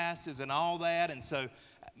to classes and all that. And so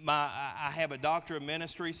I have a doctor of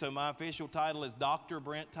ministry, so my official title is Dr.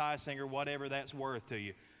 Brent Tysinger, whatever that's worth to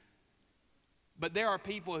you. But there are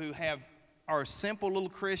people who are simple little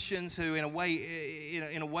Christians who, in a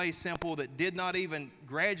way simple, that did not even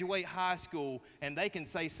graduate high school, and they can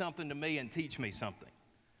say something to me and teach me something.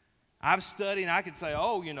 I've studied, and I could say,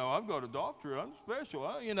 I've got a doctorate, I'm special,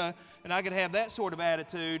 and I could have that sort of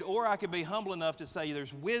attitude, or I could be humble enough to say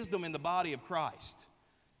there's wisdom in the body of Christ.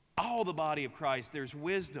 All the body of Christ, there's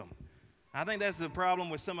wisdom. I think that's the problem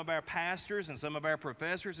with some of our pastors and some of our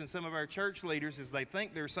professors and some of our church leaders is they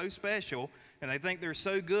think they're so special and they think they're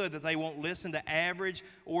so good that they won't listen to average,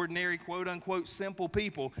 ordinary, quote-unquote, simple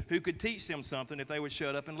people who could teach them something if they would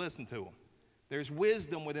shut up and listen to them. There's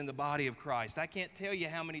wisdom within the body of Christ. I can't tell you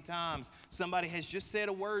how many times somebody has just said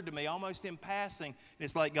a word to me almost in passing, and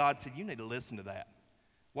it's like God said, you need to listen to that.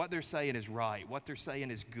 What they're saying is right. What they're saying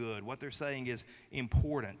is good. What they're saying is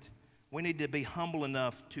important. We need to be humble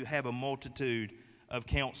enough to have a multitude of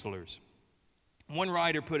counselors. One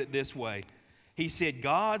writer put it this way. He said,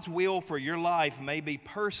 God's will for your life may be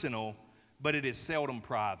personal, but it is seldom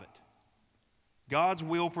private. God's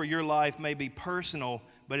will for your life may be personal,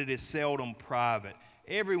 but it is seldom private.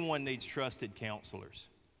 Everyone needs trusted counselors.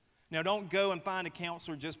 Now, don't go and find a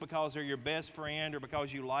counselor just because they're your best friend or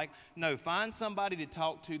because you like. No, find somebody to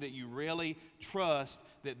talk to that you really trust,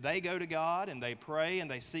 that they go to God and they pray and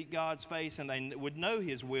they seek God's face and they would know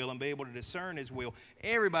His will and be able to discern His will.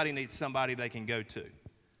 Everybody needs somebody they can go to.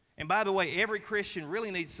 And by the way, every Christian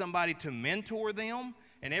really needs somebody to mentor them,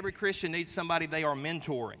 and every Christian needs somebody they are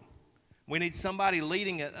mentoring. We need somebody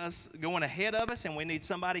leading us, going ahead of us, and we need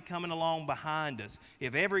somebody coming along behind us.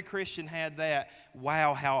 If every Christian had that,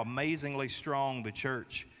 wow, how amazingly strong the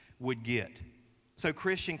church would get. So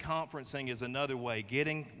Christian conferencing is another way,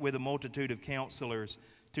 getting with a multitude of counselors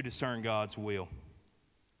to discern God's will.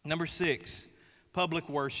 Number 6, public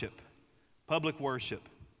worship. Public worship.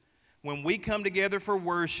 When we come together for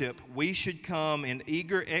worship, we should come in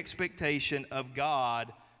eager expectation of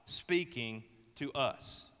God speaking to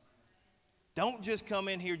us. Don't just come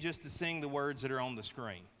in here just to sing the words that are on the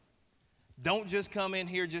screen. Don't just come in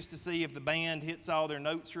here just to see if the band hits all their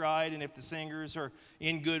notes right and if the singers are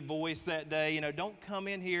in good voice that day. Don't come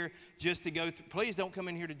in here just to please don't come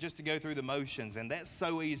in here just to go through the motions, and that's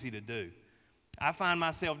so easy to do. I find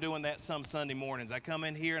myself doing that some Sunday mornings. I come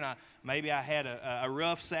in here and maybe I had a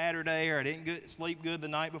rough Saturday, or I didn't sleep good the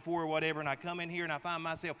night before or whatever, and I come in here and I find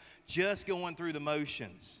myself just going through the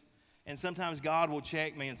motions. And sometimes God will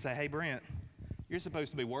check me and say, hey, Brent, you're supposed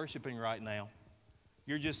to be worshiping right now.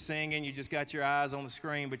 You're just singing, you just got your eyes on the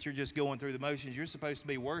screen, but you're just going through the motions. You're supposed to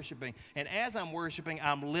be worshiping. And as I'm worshiping,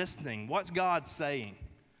 I'm listening. What's God saying?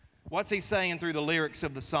 What's He saying through the lyrics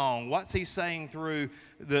of the song? What's He saying through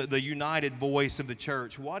the united voice of the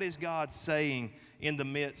church? What is God saying in the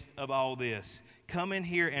midst of all this? Come in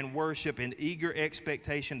here and worship in eager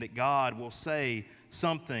expectation that God will say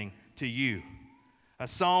something to you. A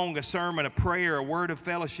song, a sermon, a prayer, a word of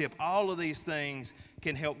fellowship, all of these things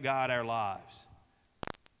can help guide our lives.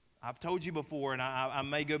 I've told you before, and I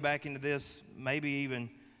may go back into this maybe even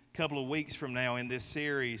a couple of weeks from now in this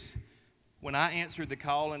series. When I answered the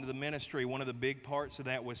call into the ministry, one of the big parts of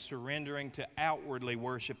that was surrendering to outwardly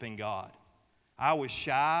worshiping God. I was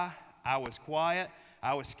shy. I was quiet.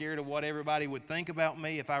 I was scared of what everybody would think about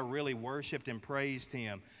me if I really worshiped and praised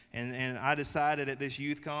Him. And I decided at this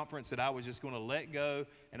youth conference that I was just going to let go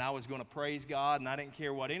and I was going to praise God, and I didn't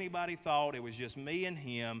care what anybody thought. It was just me and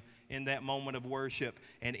Him in that moment of worship.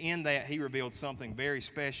 And in that, He revealed something very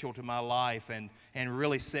special to my life and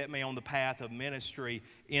really set me on the path of ministry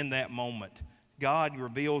in that moment. God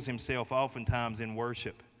reveals Himself oftentimes in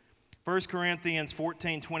worship. 1 Corinthians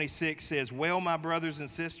 14:26 says, well, my brothers and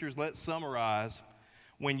sisters, let's summarize.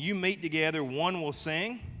 When you meet together, one will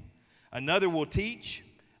sing, another will teach,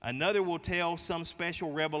 another will tell some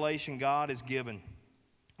special revelation God has given.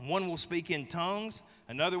 One will speak in tongues,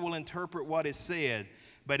 another will interpret what is said.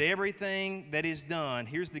 But everything that is done,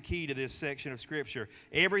 here's the key to this section of Scripture,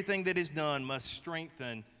 everything that is done must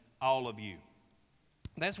strengthen all of you.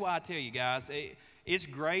 That's why I tell you guys, it's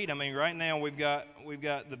great. I mean, right now we've got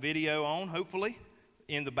the video on, hopefully,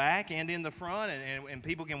 in the back and in the front, and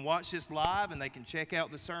people can watch this live and they can check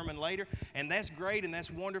out the sermon later. And that's great and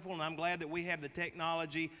that's wonderful, and I'm glad that we have the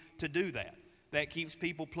technology to do that. That keeps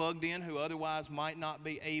people plugged in who otherwise might not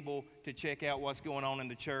be able to check out what's going on in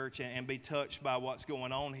the church and be touched by what's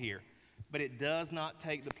going on here. But it does not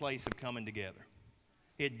take the place of coming together.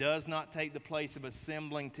 It does not take the place of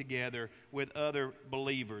assembling together with other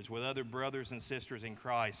believers, with other brothers and sisters in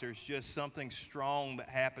Christ. There's just something strong that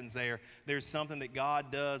happens there. There's something that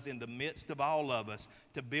God does in the midst of all of us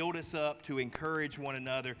to build us up, to encourage one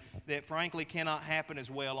another, that frankly cannot happen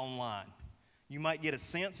as well online. You might get a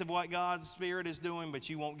sense of what God's Spirit is doing, but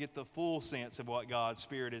you won't get the full sense of what God's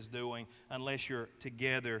Spirit is doing unless you're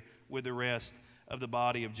together with the rest of the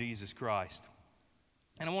body of Jesus Christ.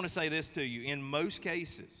 And I want to say this to you. In most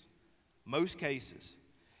cases,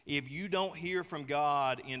 if you don't hear from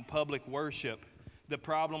God in public worship, the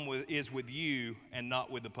problem is with you and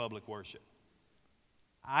not with the public worship.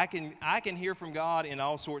 I can hear from God in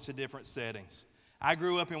all sorts of different settings. I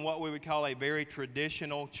grew up in what we would call a very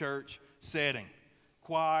traditional church setting.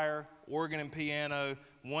 Choir, organ and piano,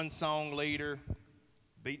 one song leader,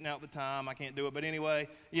 beating out the time. I can't do it. But anyway,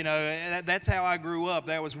 that's how I grew up.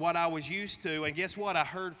 That was what I was used to. And guess what? I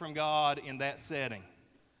heard from God in that setting.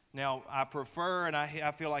 Now, I prefer and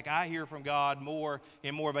I feel like I hear from God more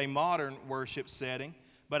in more of a modern worship setting.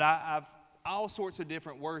 But I've all sorts of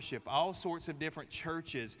different worship, all sorts of different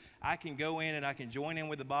churches. I can go in and I can join in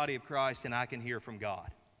with the body of Christ and I can hear from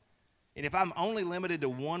God. And if I'm only limited to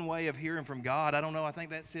one way of hearing from God, I don't know, I think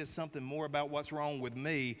that says something more about what's wrong with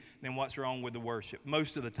me than what's wrong with the worship,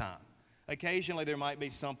 most of the time. Occasionally there might be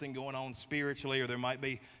something going on spiritually, or there might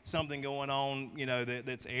be something going on,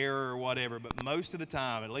 that's error or whatever. But most of the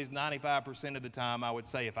time, at least 95% of the time, I would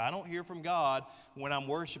say if I don't hear from God when I'm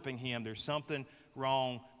worshiping Him, there's something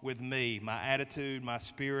wrong with me, my attitude, my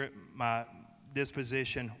spirit, my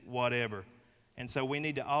disposition, whatever. And so we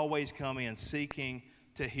need to always come in seeking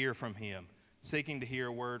to hear from Him, seeking to hear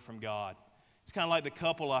a word from God. It's kind of like the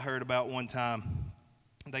couple I heard about one time.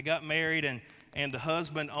 They got married, and the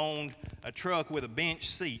husband owned a truck with a bench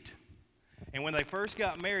seat. And when they first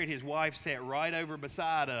got married, his wife sat right over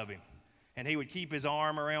beside of him. And he would keep his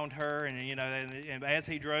arm around her, and as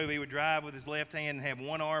he drove, he would drive with his left hand and have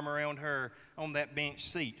one arm around her on that bench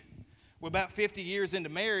seat. Well, about 50 years into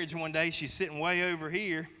marriage, one day she's sitting way over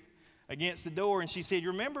here against the door, and she said,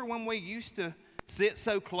 "You remember when we used to sit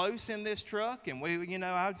so close in this truck, and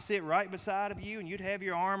I'd sit right beside of you, and you'd have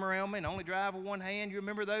your arm around me and only drive with one hand? You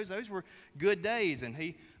remember those? Those were good days." And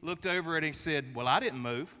he looked over and he said, "Well, I didn't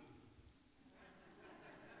move."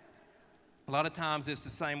 A lot of times it's the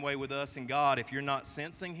same way with us and God. If you're not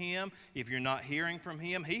sensing Him, if you're not hearing from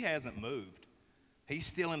Him, He hasn't moved. He's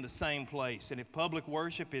still in the same place. And if public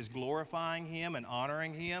worship is glorifying Him and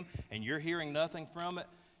honoring Him, and you're hearing nothing from it,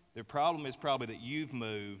 the problem is probably that you've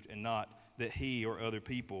moved and not that He or other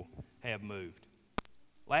people have moved.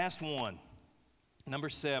 Last one, number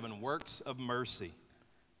 7, works of mercy.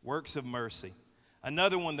 Works of mercy.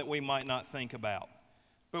 Another one that we might not think about.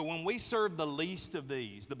 But when we serve the least of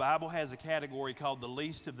these, the Bible has a category called the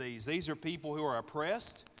least of these. These are people who are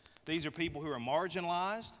oppressed. These are people who are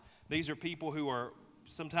marginalized. These are people who are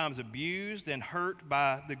sometimes abused and hurt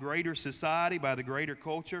by the greater society, by the greater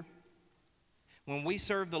culture. When we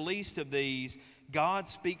serve the least of these, God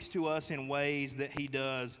speaks to us in ways that He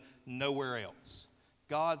does nowhere else.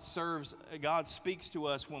 God speaks to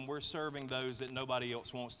us when we're serving those that nobody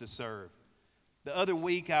else wants to serve. The other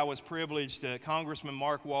week I was privileged, Congressman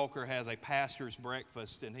Mark Walker has a pastor's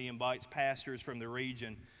breakfast, and he invites pastors from the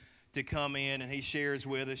region to come in, and he shares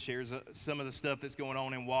with us, some of the stuff that's going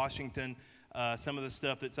on in Washington, some of the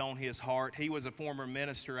stuff that's on his heart. He was a former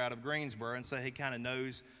minister out of Greensboro, and so he kind of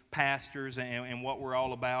knows pastors and what we're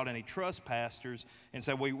all about, and he trusts pastors, and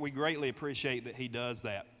so we greatly appreciate that he does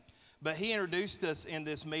that. But he introduced us in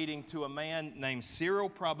this meeting to a man named Cyril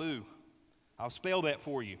Prabhu. I'll spell that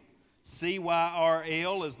for you.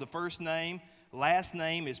 Cyrl is the first name. Last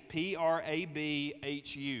name is Prabhu.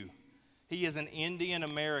 He is an Indian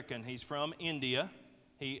American. He's from India.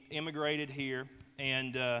 He immigrated here,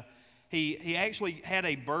 and he actually had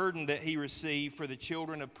a burden that he received for the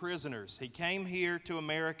children of prisoners. He came here to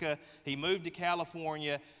America. He moved to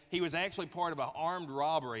California. He was actually part of an armed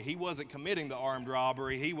robbery. He wasn't committing the armed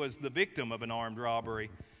robbery. He was the victim of an armed robbery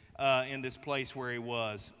in this place where he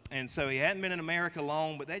was. And so he hadn't been in America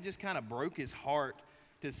long, but that just kind of broke his heart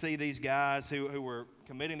to see these guys who were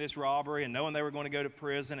committing this robbery and knowing they were going to go to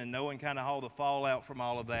prison and knowing kind of all the fallout from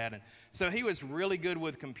all of that. And so he was really good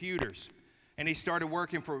with computers, and he started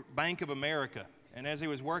working for Bank of America. And as he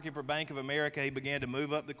was working for Bank of America, he began to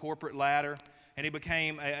move up the corporate ladder, and he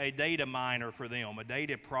became a data miner for them, a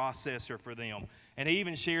data processor for them. And he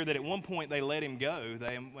even shared that at one point they let him go.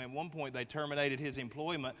 At one point they terminated his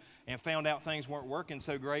employment and found out things weren't working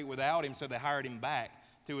so great without him, so they hired him back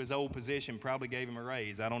to his old position, probably gave him a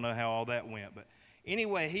raise. I don't know how all that went. But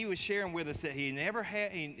anyway, he was sharing with us that he never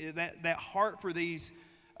had, that heart for these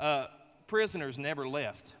prisoners never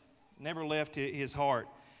left his heart.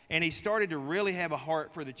 And he started to really have a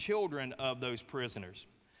heart for the children of those prisoners.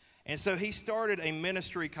 And so he started a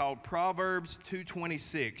ministry called Proverbs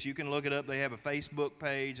 2:26. You can look it up. They have a Facebook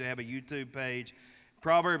page. They have a YouTube page.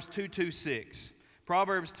 Proverbs 2:26.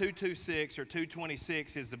 Proverbs 2:26 or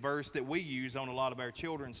 2:26 is the verse that we use on a lot of our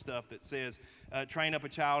children's stuff that says, train up a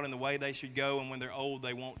child in the way they should go, and when they're old,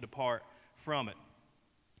 they won't depart from it.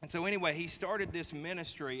 And so anyway, he started this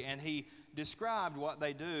ministry, and he described what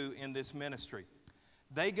they do in this ministry.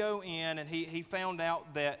 They go in, and he found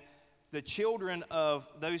out that the children of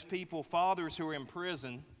those people, fathers who are in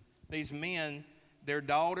prison, these men, their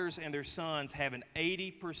daughters and their sons have an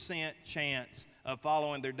 80% chance of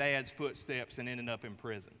following their dad's footsteps and ending up in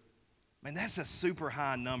prison. Man, that's a super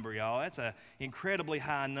high number, y'all. That's an incredibly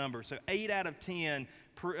high number. So 8 out of 10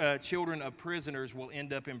 children of prisoners will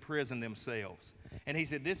end up in prison themselves. And he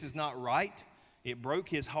said, this is not right. It broke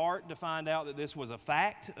his heart to find out that this was a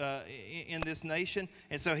fact in this nation,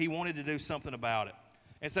 and so he wanted to do something about it.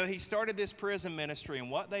 And so he started this prison ministry,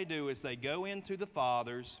 and what they do is they go into the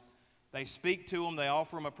fathers, they speak to them, they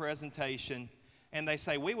offer them a presentation, and they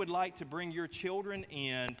say, we would like to bring your children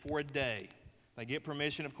in for a day. They get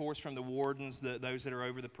permission, of course, from the wardens, those that are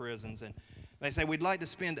over the prisons, and they say, we'd like to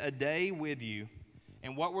spend a day with you,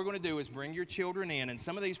 and what we're going to do is bring your children in, and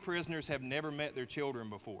some of these prisoners have never met their children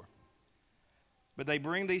before. But they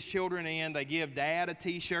bring these children in, they give dad a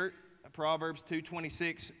t-shirt, a Proverbs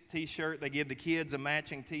 2:26 t-shirt, they give the kids a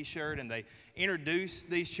matching t-shirt, and they introduce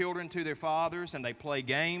these children to their fathers, and they play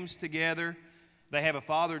games together. They have a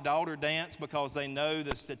father-daughter dance because they know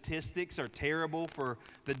the statistics are terrible for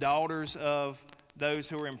the daughters of those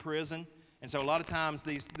who are in prison. And so a lot of times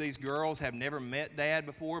these girls have never met dad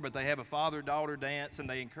before, but they have a father-daughter dance, and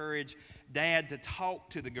they encourage dad to talk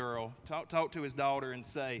to the girl, talk to his daughter and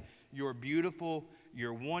say, you're beautiful,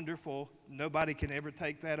 you're wonderful, nobody can ever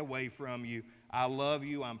take that away from you. I love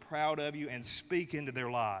you, I'm proud of you, and speak into their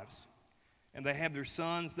lives. And they have their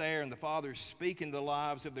sons there, and the fathers speak into the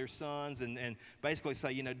lives of their sons and basically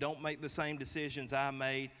say, don't make the same decisions I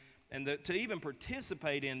made. And to even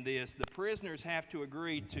participate in this, the prisoners have to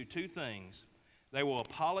agree to two things. They will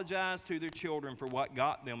apologize to their children for what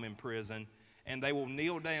got them in prison, and they will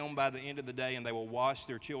kneel down by the end of the day, and they will wash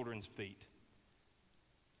their children's feet.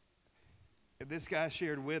 And this guy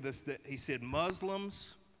shared with us that he said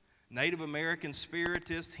Muslims, Native American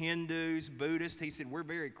spiritists, Hindus, Buddhists, he said, we're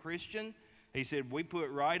very Christian. He said, we put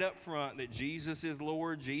right up front that Jesus is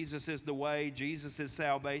Lord, Jesus is the way, Jesus is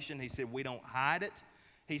salvation. He said, we don't hide it.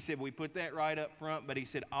 He said, we put that right up front. But he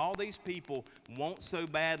said, all these people want so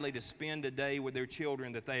badly to spend a day with their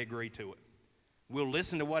children that they agree to it. We'll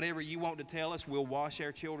listen to whatever you want to tell us. We'll wash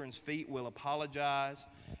our children's feet. We'll apologize.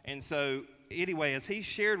 And so, anyway, as he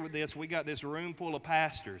shared with this, we got this room full of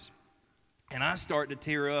pastors. And I start to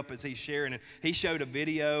tear up as he's sharing it. He showed a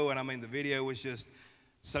video, and the video was just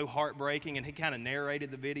so heartbreaking, and he kind of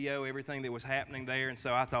narrated the video, everything that was happening there. And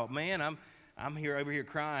so I thought, man, I'm over here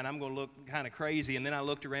crying. I'm going to look kind of crazy. And then I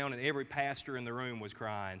looked around, and every pastor in the room was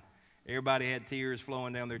crying. Everybody had tears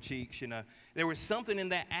flowing down their cheeks. There was something in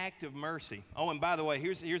that act of mercy. Oh, and by the way,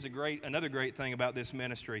 here's another great thing about this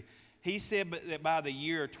ministry. He said that by the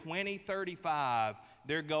year 2035,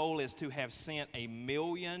 their goal is to have sent 1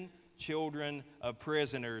 million children of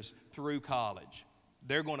prisoners through college.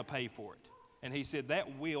 They're going to pay for it. And he said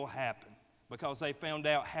that will happen because they found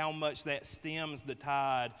out how much that stems the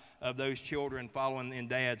tide of those children following in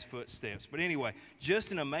Dad's footsteps. But anyway,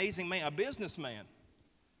 just an amazing man, a businessman.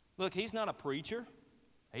 Look, he's not a preacher.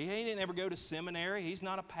 He didn't ever go to seminary. He's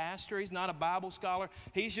not a pastor. He's not a Bible scholar.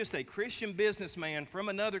 He's just a Christian businessman from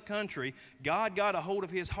another country. God got a hold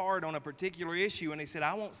of his heart on a particular issue, and he said,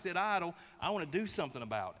 I won't sit idle. I want to do something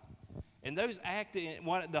about it. And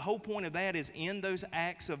the whole point of that is in those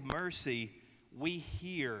acts of mercy, we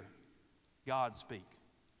hear God speak.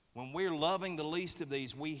 When we're loving the least of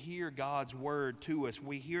these, we hear God's word to us.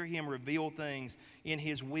 We hear him reveal things in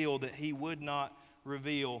his will that he would not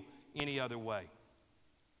reveal any other way.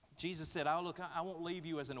 Jesus said, I won't leave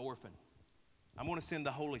you as an orphan. I'm going to send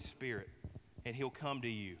the Holy Spirit, and he'll come to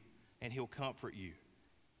you, and he'll comfort you.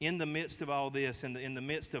 In the midst of all this, in the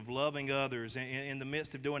midst of loving others, in the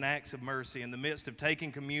midst of doing acts of mercy, in the midst of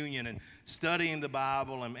taking communion and studying the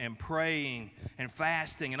Bible and praying and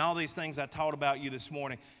fasting and all these things I taught about you this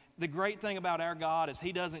morning, the great thing about our God is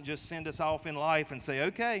he doesn't just send us off in life and say,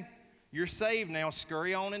 okay, you're saved now,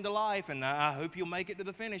 scurry on into life, and I hope you'll make it to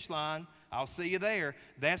the finish line. I'll see you there.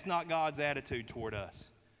 That's not God's attitude toward us.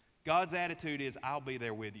 God's attitude is, I'll be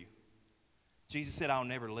there with you. Jesus said, I'll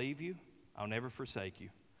never leave you. I'll never forsake you.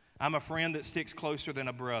 I'm a friend that sticks closer than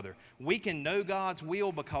a brother. We can know God's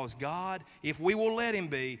will because God, if we will let him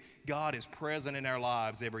be, God is present in our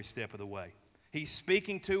lives every step of the way. He's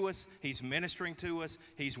speaking to us. He's ministering to us.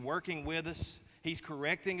 He's working with us. He's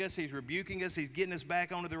correcting us. He's rebuking us. He's getting us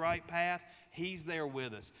back onto the right path. He's there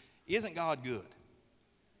with us. Isn't God good?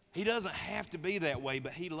 He doesn't have to be that way,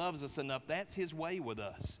 but he loves us enough. That's his way with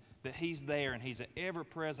us, that he's there and he's an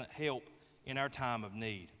ever-present help in our time of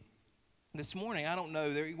need. This morning, I don't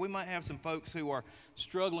know, we might have some folks who are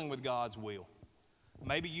struggling with God's will.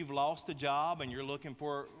 Maybe you've lost a job and you're looking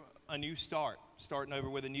for a new start, starting over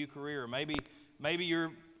with a new career. Maybe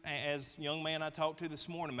you're, as a young man I talked to this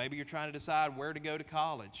morning, maybe you're trying to decide where to go to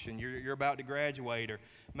college and you're about to graduate. Or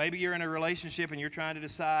maybe you're in a relationship and you're trying to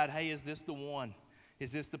decide, hey, is this the one?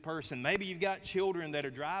 Is this the person? Maybe you've got children that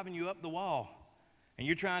are driving you up the wall. And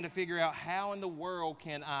you're trying to figure out how in the world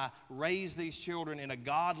can I raise these children in a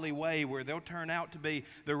godly way where they'll turn out to be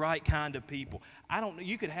the right kind of people.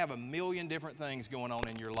 You could have 1 million different things going on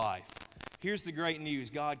in your life. Here's the great news.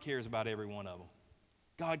 God cares about every one of them.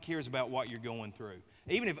 God cares about what you're going through.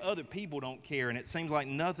 Even if other people don't care and it seems like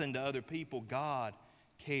nothing to other people, God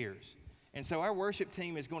cares. And so our worship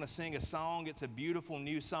team is going to sing a song. It's a beautiful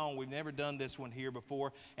new song. We've never done this one here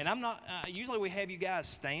before. And I'm not, usually we have you guys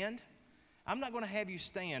stand. I'm not going to have you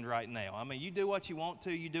stand right now. I mean, you do what you want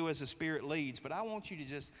to. You do as the Spirit leads. But I want you to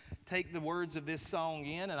just take the words of this song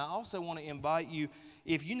in. And I also want to invite you,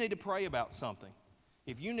 if you need to pray about something,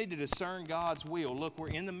 if you need to discern God's will, look, we're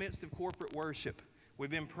in the midst of corporate worship. We've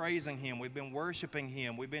been praising Him. We've been worshiping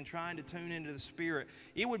Him. We've been trying to tune into the Spirit.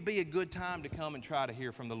 It would be a good time to come and try to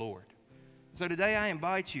hear from the Lord. So today I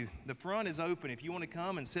invite you. The front is open. If you want to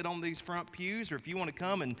come and sit on these front pews, or if you want to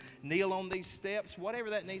come and kneel on these steps, whatever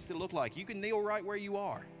that needs to look like. You can kneel right where you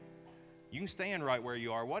are. You can stand right where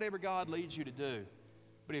you are, whatever God leads you to do.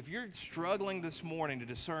 But if you're struggling this morning to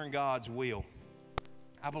discern God's will,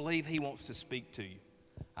 I believe He wants to speak to you.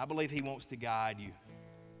 I believe He wants to guide you.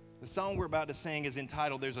 The song we're about to sing is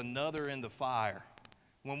entitled, There's Another in the Fire.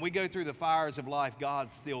 When we go through the fires of life,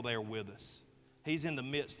 God's still there with us. He's in the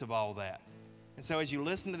midst of all that. And so as you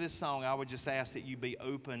listen to this song, I would just ask that you be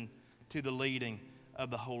open to the leading of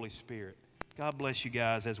the Holy Spirit. God bless you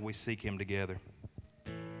guys as we seek Him together.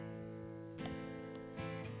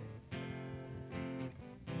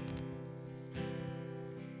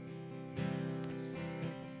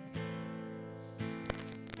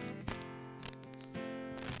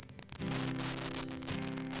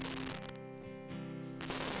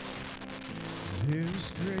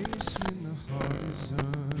 There's grace when the heart is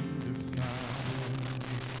under fire.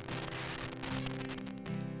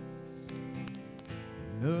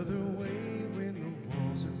 Another way when the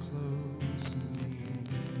walls are closing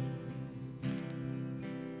in.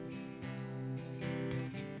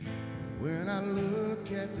 When I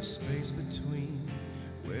look at the space between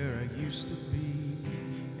where I used to be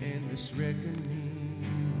and this reckoning,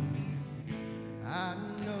 I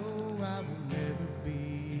know I will never be.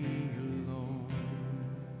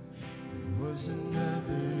 Was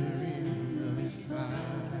another in the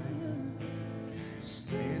fire,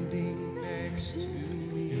 standing next to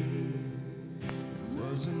me. There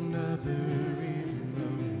was another in the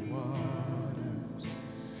waters,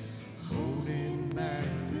 holding back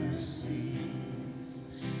the seas.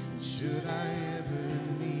 Should I ever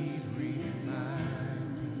need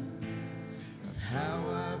reminding of how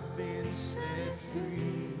I've been set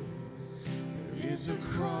free, there is a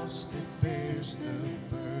cross that bears the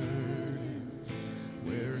burden,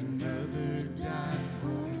 where another died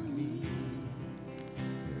for me.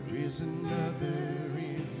 There is another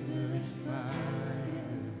in the fire.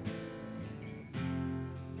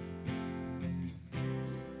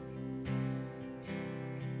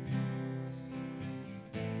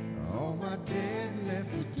 All my dead left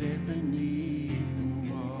for dead beneath the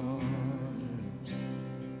waters.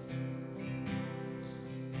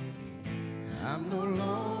 I'm no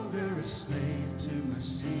longer a slave to my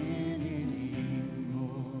sin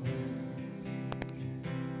anymore.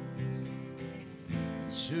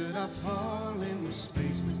 Should I fall in the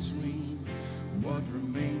space between what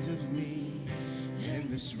remains of me and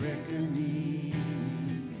this reckoning?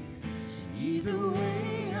 Either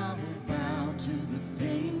way, I will bow to the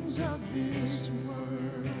things of this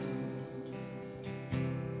world.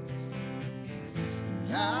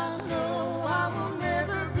 And I know I will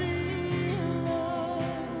never be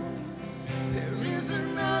alone. There is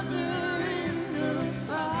another in the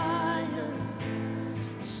fire,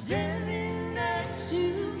 standing next to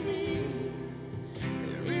me.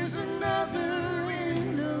 There is another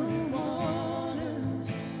in the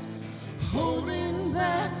waters, holding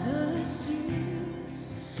back the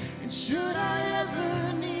seas. And should I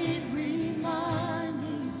ever need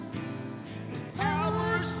reminding, the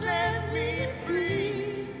power set me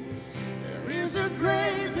free. There is a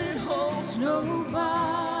grave that holds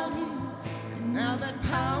nobody, and now that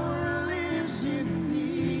power lives in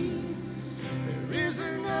me. There is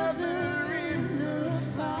another in the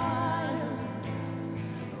fire.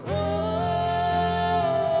 Oh,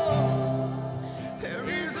 there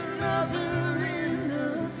is another in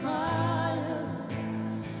the fire.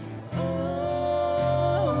 Oh,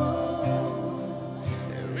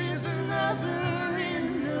 there is another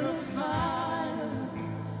in the fire.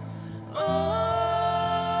 Oh,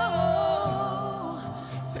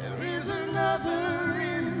 there is another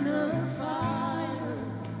in the fire.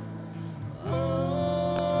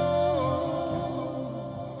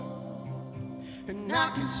 And I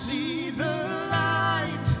can see the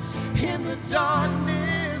light in the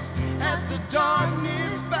darkness as the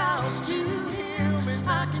darkness bows to Him. And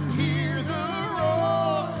I can hear the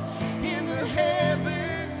roar in the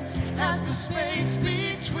heavens as the space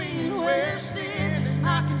between we're standing.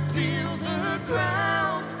 I can feel the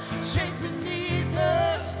ground shake beneath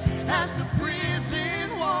us as the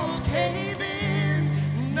prison walls cave in.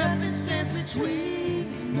 Nothing stands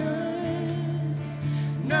between us.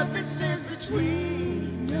 Nothing stands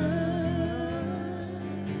between us.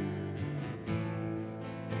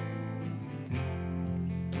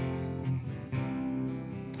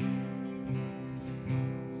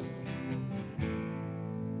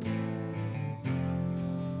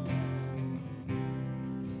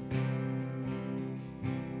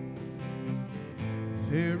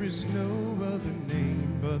 There is no other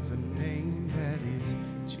name but the name that is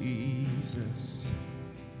Jesus.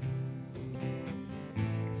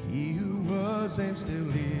 He who was and still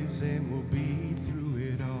is and will be through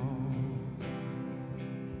it all.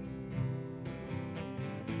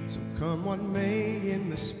 So come what may in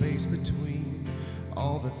the space between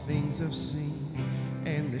all the things I've seen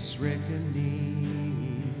and this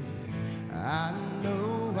reckoning, I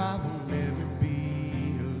know I will never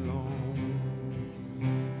be alone.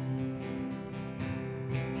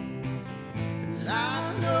 And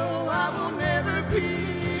I know I will never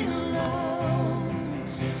be alone.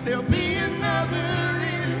 There'll be another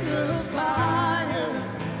in the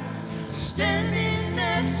fire standing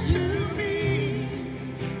next to me.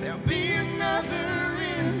 There'll be another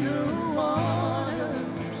in the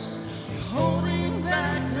waters holding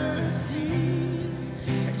back the seas.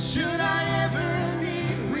 And should I ever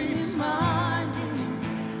need reminding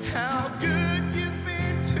how good you've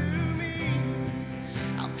been to me,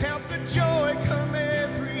 I'll count the joy come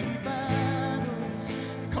every battle,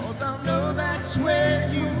 'cause I'll know that's where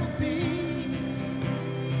you'll be.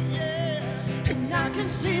 Yeah. And I can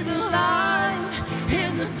see the light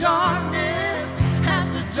in the darkness as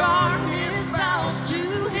the darkness bows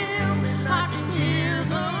to him. And I can hear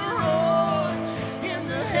the roar in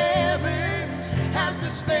the heavens as the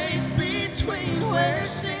space between we're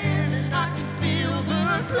standing. I can feel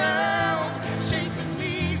the ground shake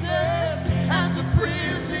beneath us as the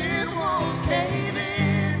prison walls cave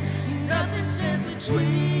in. Nothing stands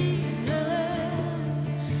between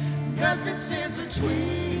us. Nothing stands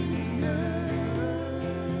between us.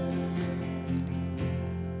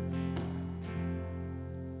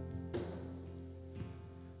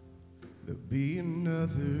 There'll be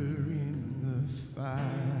another in the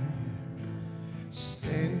fire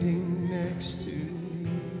standing next to me.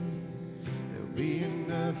 There'll be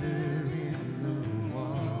another in the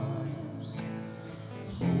waters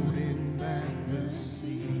holding back the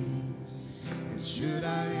seas. And should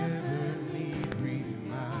I ever need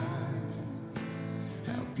reminding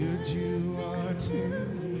how good you are to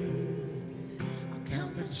me, I'll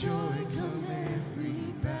count the joy come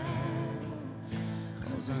every battle,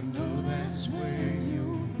 'cause I know that's where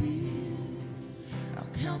you'll be.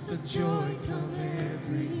 I'll count the joy come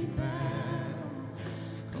every battle,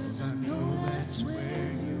 'cause I know that's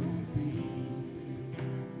where you'll be.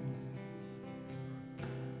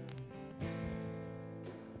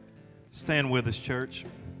 Stand with us, church.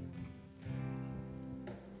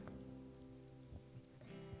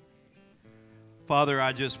 Father,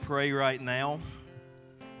 I just pray right now,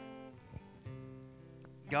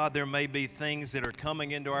 God, there may be things that are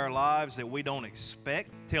coming into our lives that we don't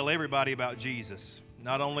expect. Tell everybody about Jesus,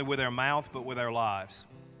 not only with our mouth, but with our lives.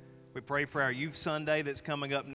 We pray for our Youth Sunday that's coming up